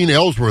 $12.16.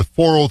 Ellsworth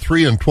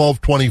 $4.03 and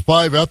 $12.25.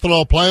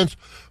 Ethanol plants,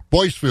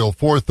 Boyceville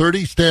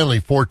 $4.30,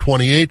 Stanley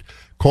 $4.28.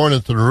 Corn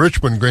at the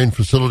Richmond Grain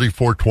Facility,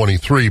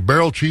 $4.23.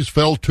 Barrel cheese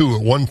fell, too,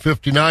 at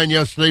 $1.59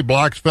 yesterday.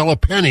 Blocks fell a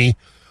penny,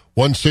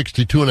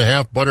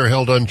 $1.62.5. Butter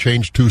held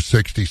unchanged,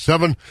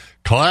 $2.67.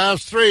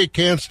 Class 3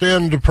 can't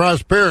stand the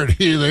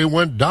prosperity. They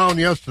went down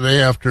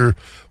yesterday after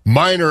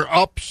minor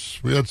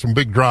ups. We had some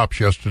big drops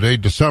yesterday.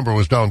 December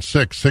was down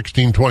 6,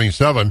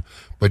 $16.27.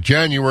 But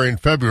January and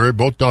February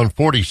both down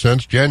 40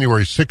 cents.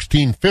 January,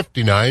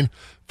 $16.59.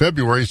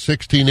 February,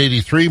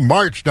 $16.83.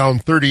 March down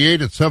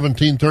 38 at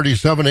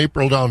 $17.37.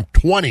 April down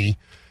 20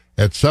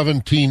 at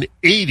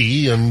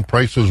 $17.80. And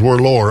prices were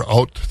lower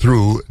out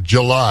through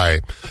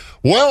July.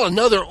 Well,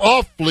 another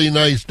awfully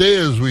nice day,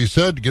 as we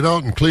said, to get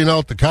out and clean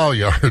out the cow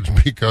yards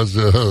because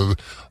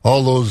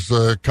all those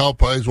cow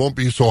pies won't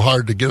be so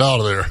hard to get out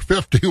of there.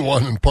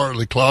 51 and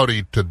partly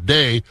cloudy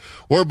today.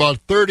 We're about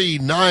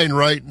 39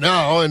 right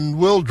now, and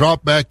we'll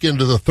drop back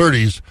into the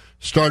 30s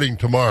starting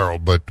tomorrow.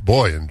 But,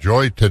 boy,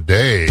 enjoy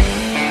today.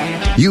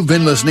 You've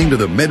been listening to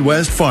the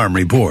Midwest Farm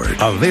Report,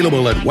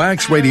 available at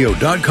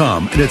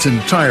waxradio.com in its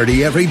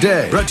entirety every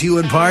day. Brought to you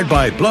in part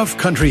by Bluff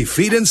Country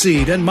Feed and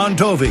Seed in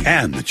Montovi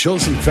and the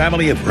Chilson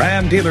family of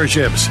Ram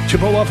dealerships,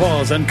 Chippewa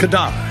Falls and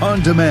Cadott.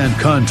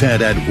 On-demand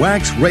content at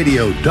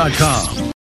waxradio.com.